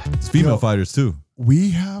 Well, It's female yo, fighters too.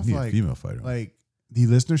 we have Need a like female fighter. the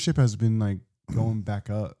listenership has been like going back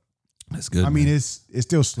up. That's good. I mean, man. it's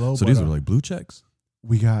still slow. So but, these are like blue checks.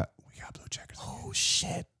 we got blue checkers. Oh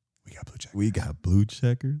shit. We got blue checkers. We got blue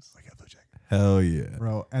checkers. We got blue checkers, Hell yeah.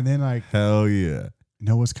 bro. And then like, Hell yeah. you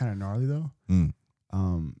know what's kind of gnarly though? Mm.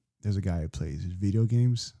 There's a guy who plays video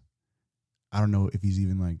games. I don't know if he's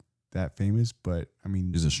even like that famous, but I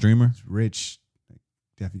mean, He's a streamer. he's rich. Like,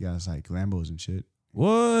 definitely got like Lambos and shit.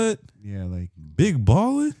 What? Yeah, like Big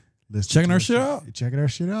balling? listen Checking to our our shit out? Checking our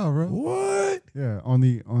shit out, bro. What? Yeah, on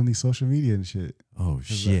the social media and shit. Oh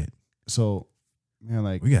shit. So, man,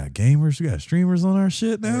 like We got gamers, we got streamers on our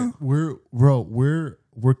shit now. we're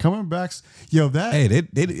coming back. Yo, that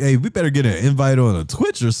Hey, we better get an invite on a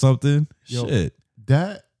Twitch or something. Yo, Shit.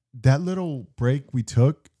 that little break we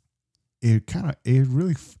took, it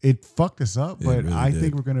really fucked us up. It But really I did.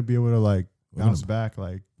 think we're gonna be able to like We're bounce gonna- back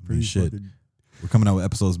like pretty shit. fucking. We're coming out with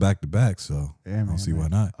episodes back to back, so Yeah, I man, don't see man. why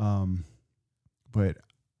not. But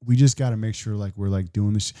we just got to make sure like we're like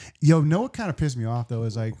doing this. Yo, know what kind of pissed me off though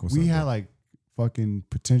is like What's we up, had bro? like fucking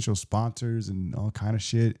potential sponsors and all kind of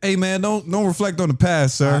shit. Hey man, don't reflect on the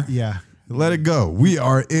past, sir. Yeah, Let it go. We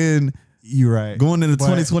are in you're right. going into But,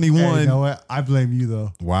 2021. hey, you know what? I blame you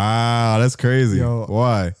though. Wow, that's crazy. Yo,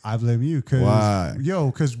 Why? I blame you Why?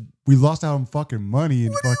 because we lost out on fucking money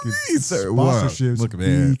and fucking Sir, wow. sponsorships Look,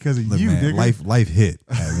 man. because of Look, you, man, nigga. life hit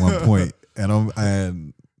at one point,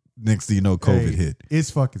 and next thing you know, COVID Hey, hit.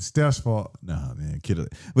 It's fucking Steph's fault. Nah, man, kid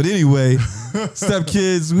it. But anyway, Step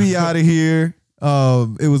Kids, we out of here.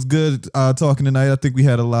 It was good talking tonight. I think we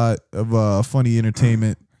had a lot of funny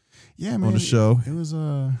entertainment Yeah, man. on the show. It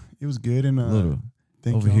was good and Little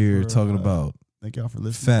thank over y'all here for, talking about thank y'all for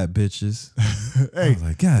listening. fat bitches. I Hey, was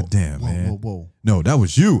like, God damn, whoa, man. whoa. No, that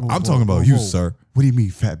was you. Whoa, I'm whoa, talking about whoa, you, whoa. sir. What do you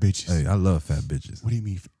mean, fat bitches? Hey, I love fat bitches. What do you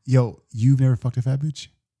mean? Yo, you've never fucked a fat bitch?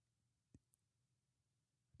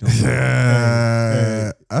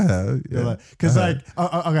 Yeah, I have. Yeah. Because I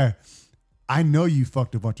like, okay, I know you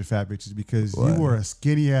fucked a bunch of fat bitches because Why? you were a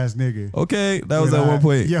skinny ass nigga. Okay, that was When at I- one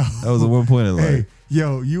point. Yo. That was at one point in life. Hey,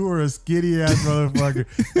 yo, you were a skinny ass motherfucker.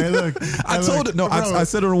 Hey, look, I hey, told look, it. No, bro, I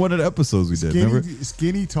said it on one of the episodes we did. Remember?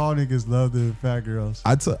 skinny tall niggas love the fat girls.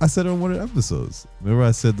 I said it on one of the episodes. Remember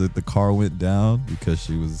I said that the car went down because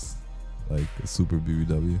she was like a super BBW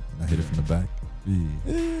and I hit it from the back.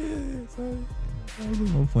 Yeah. Sorry. That was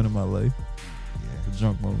at one point in my life. A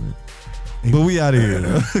drunk moment. But we out of here.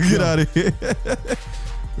 Get out of here.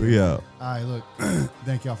 We out. All right, look,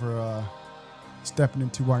 thank y'all for stepping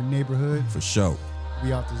into our neighborhood. For sure.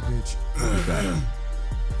 We out this bitch. We'll be back.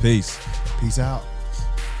 Peace. Peace out.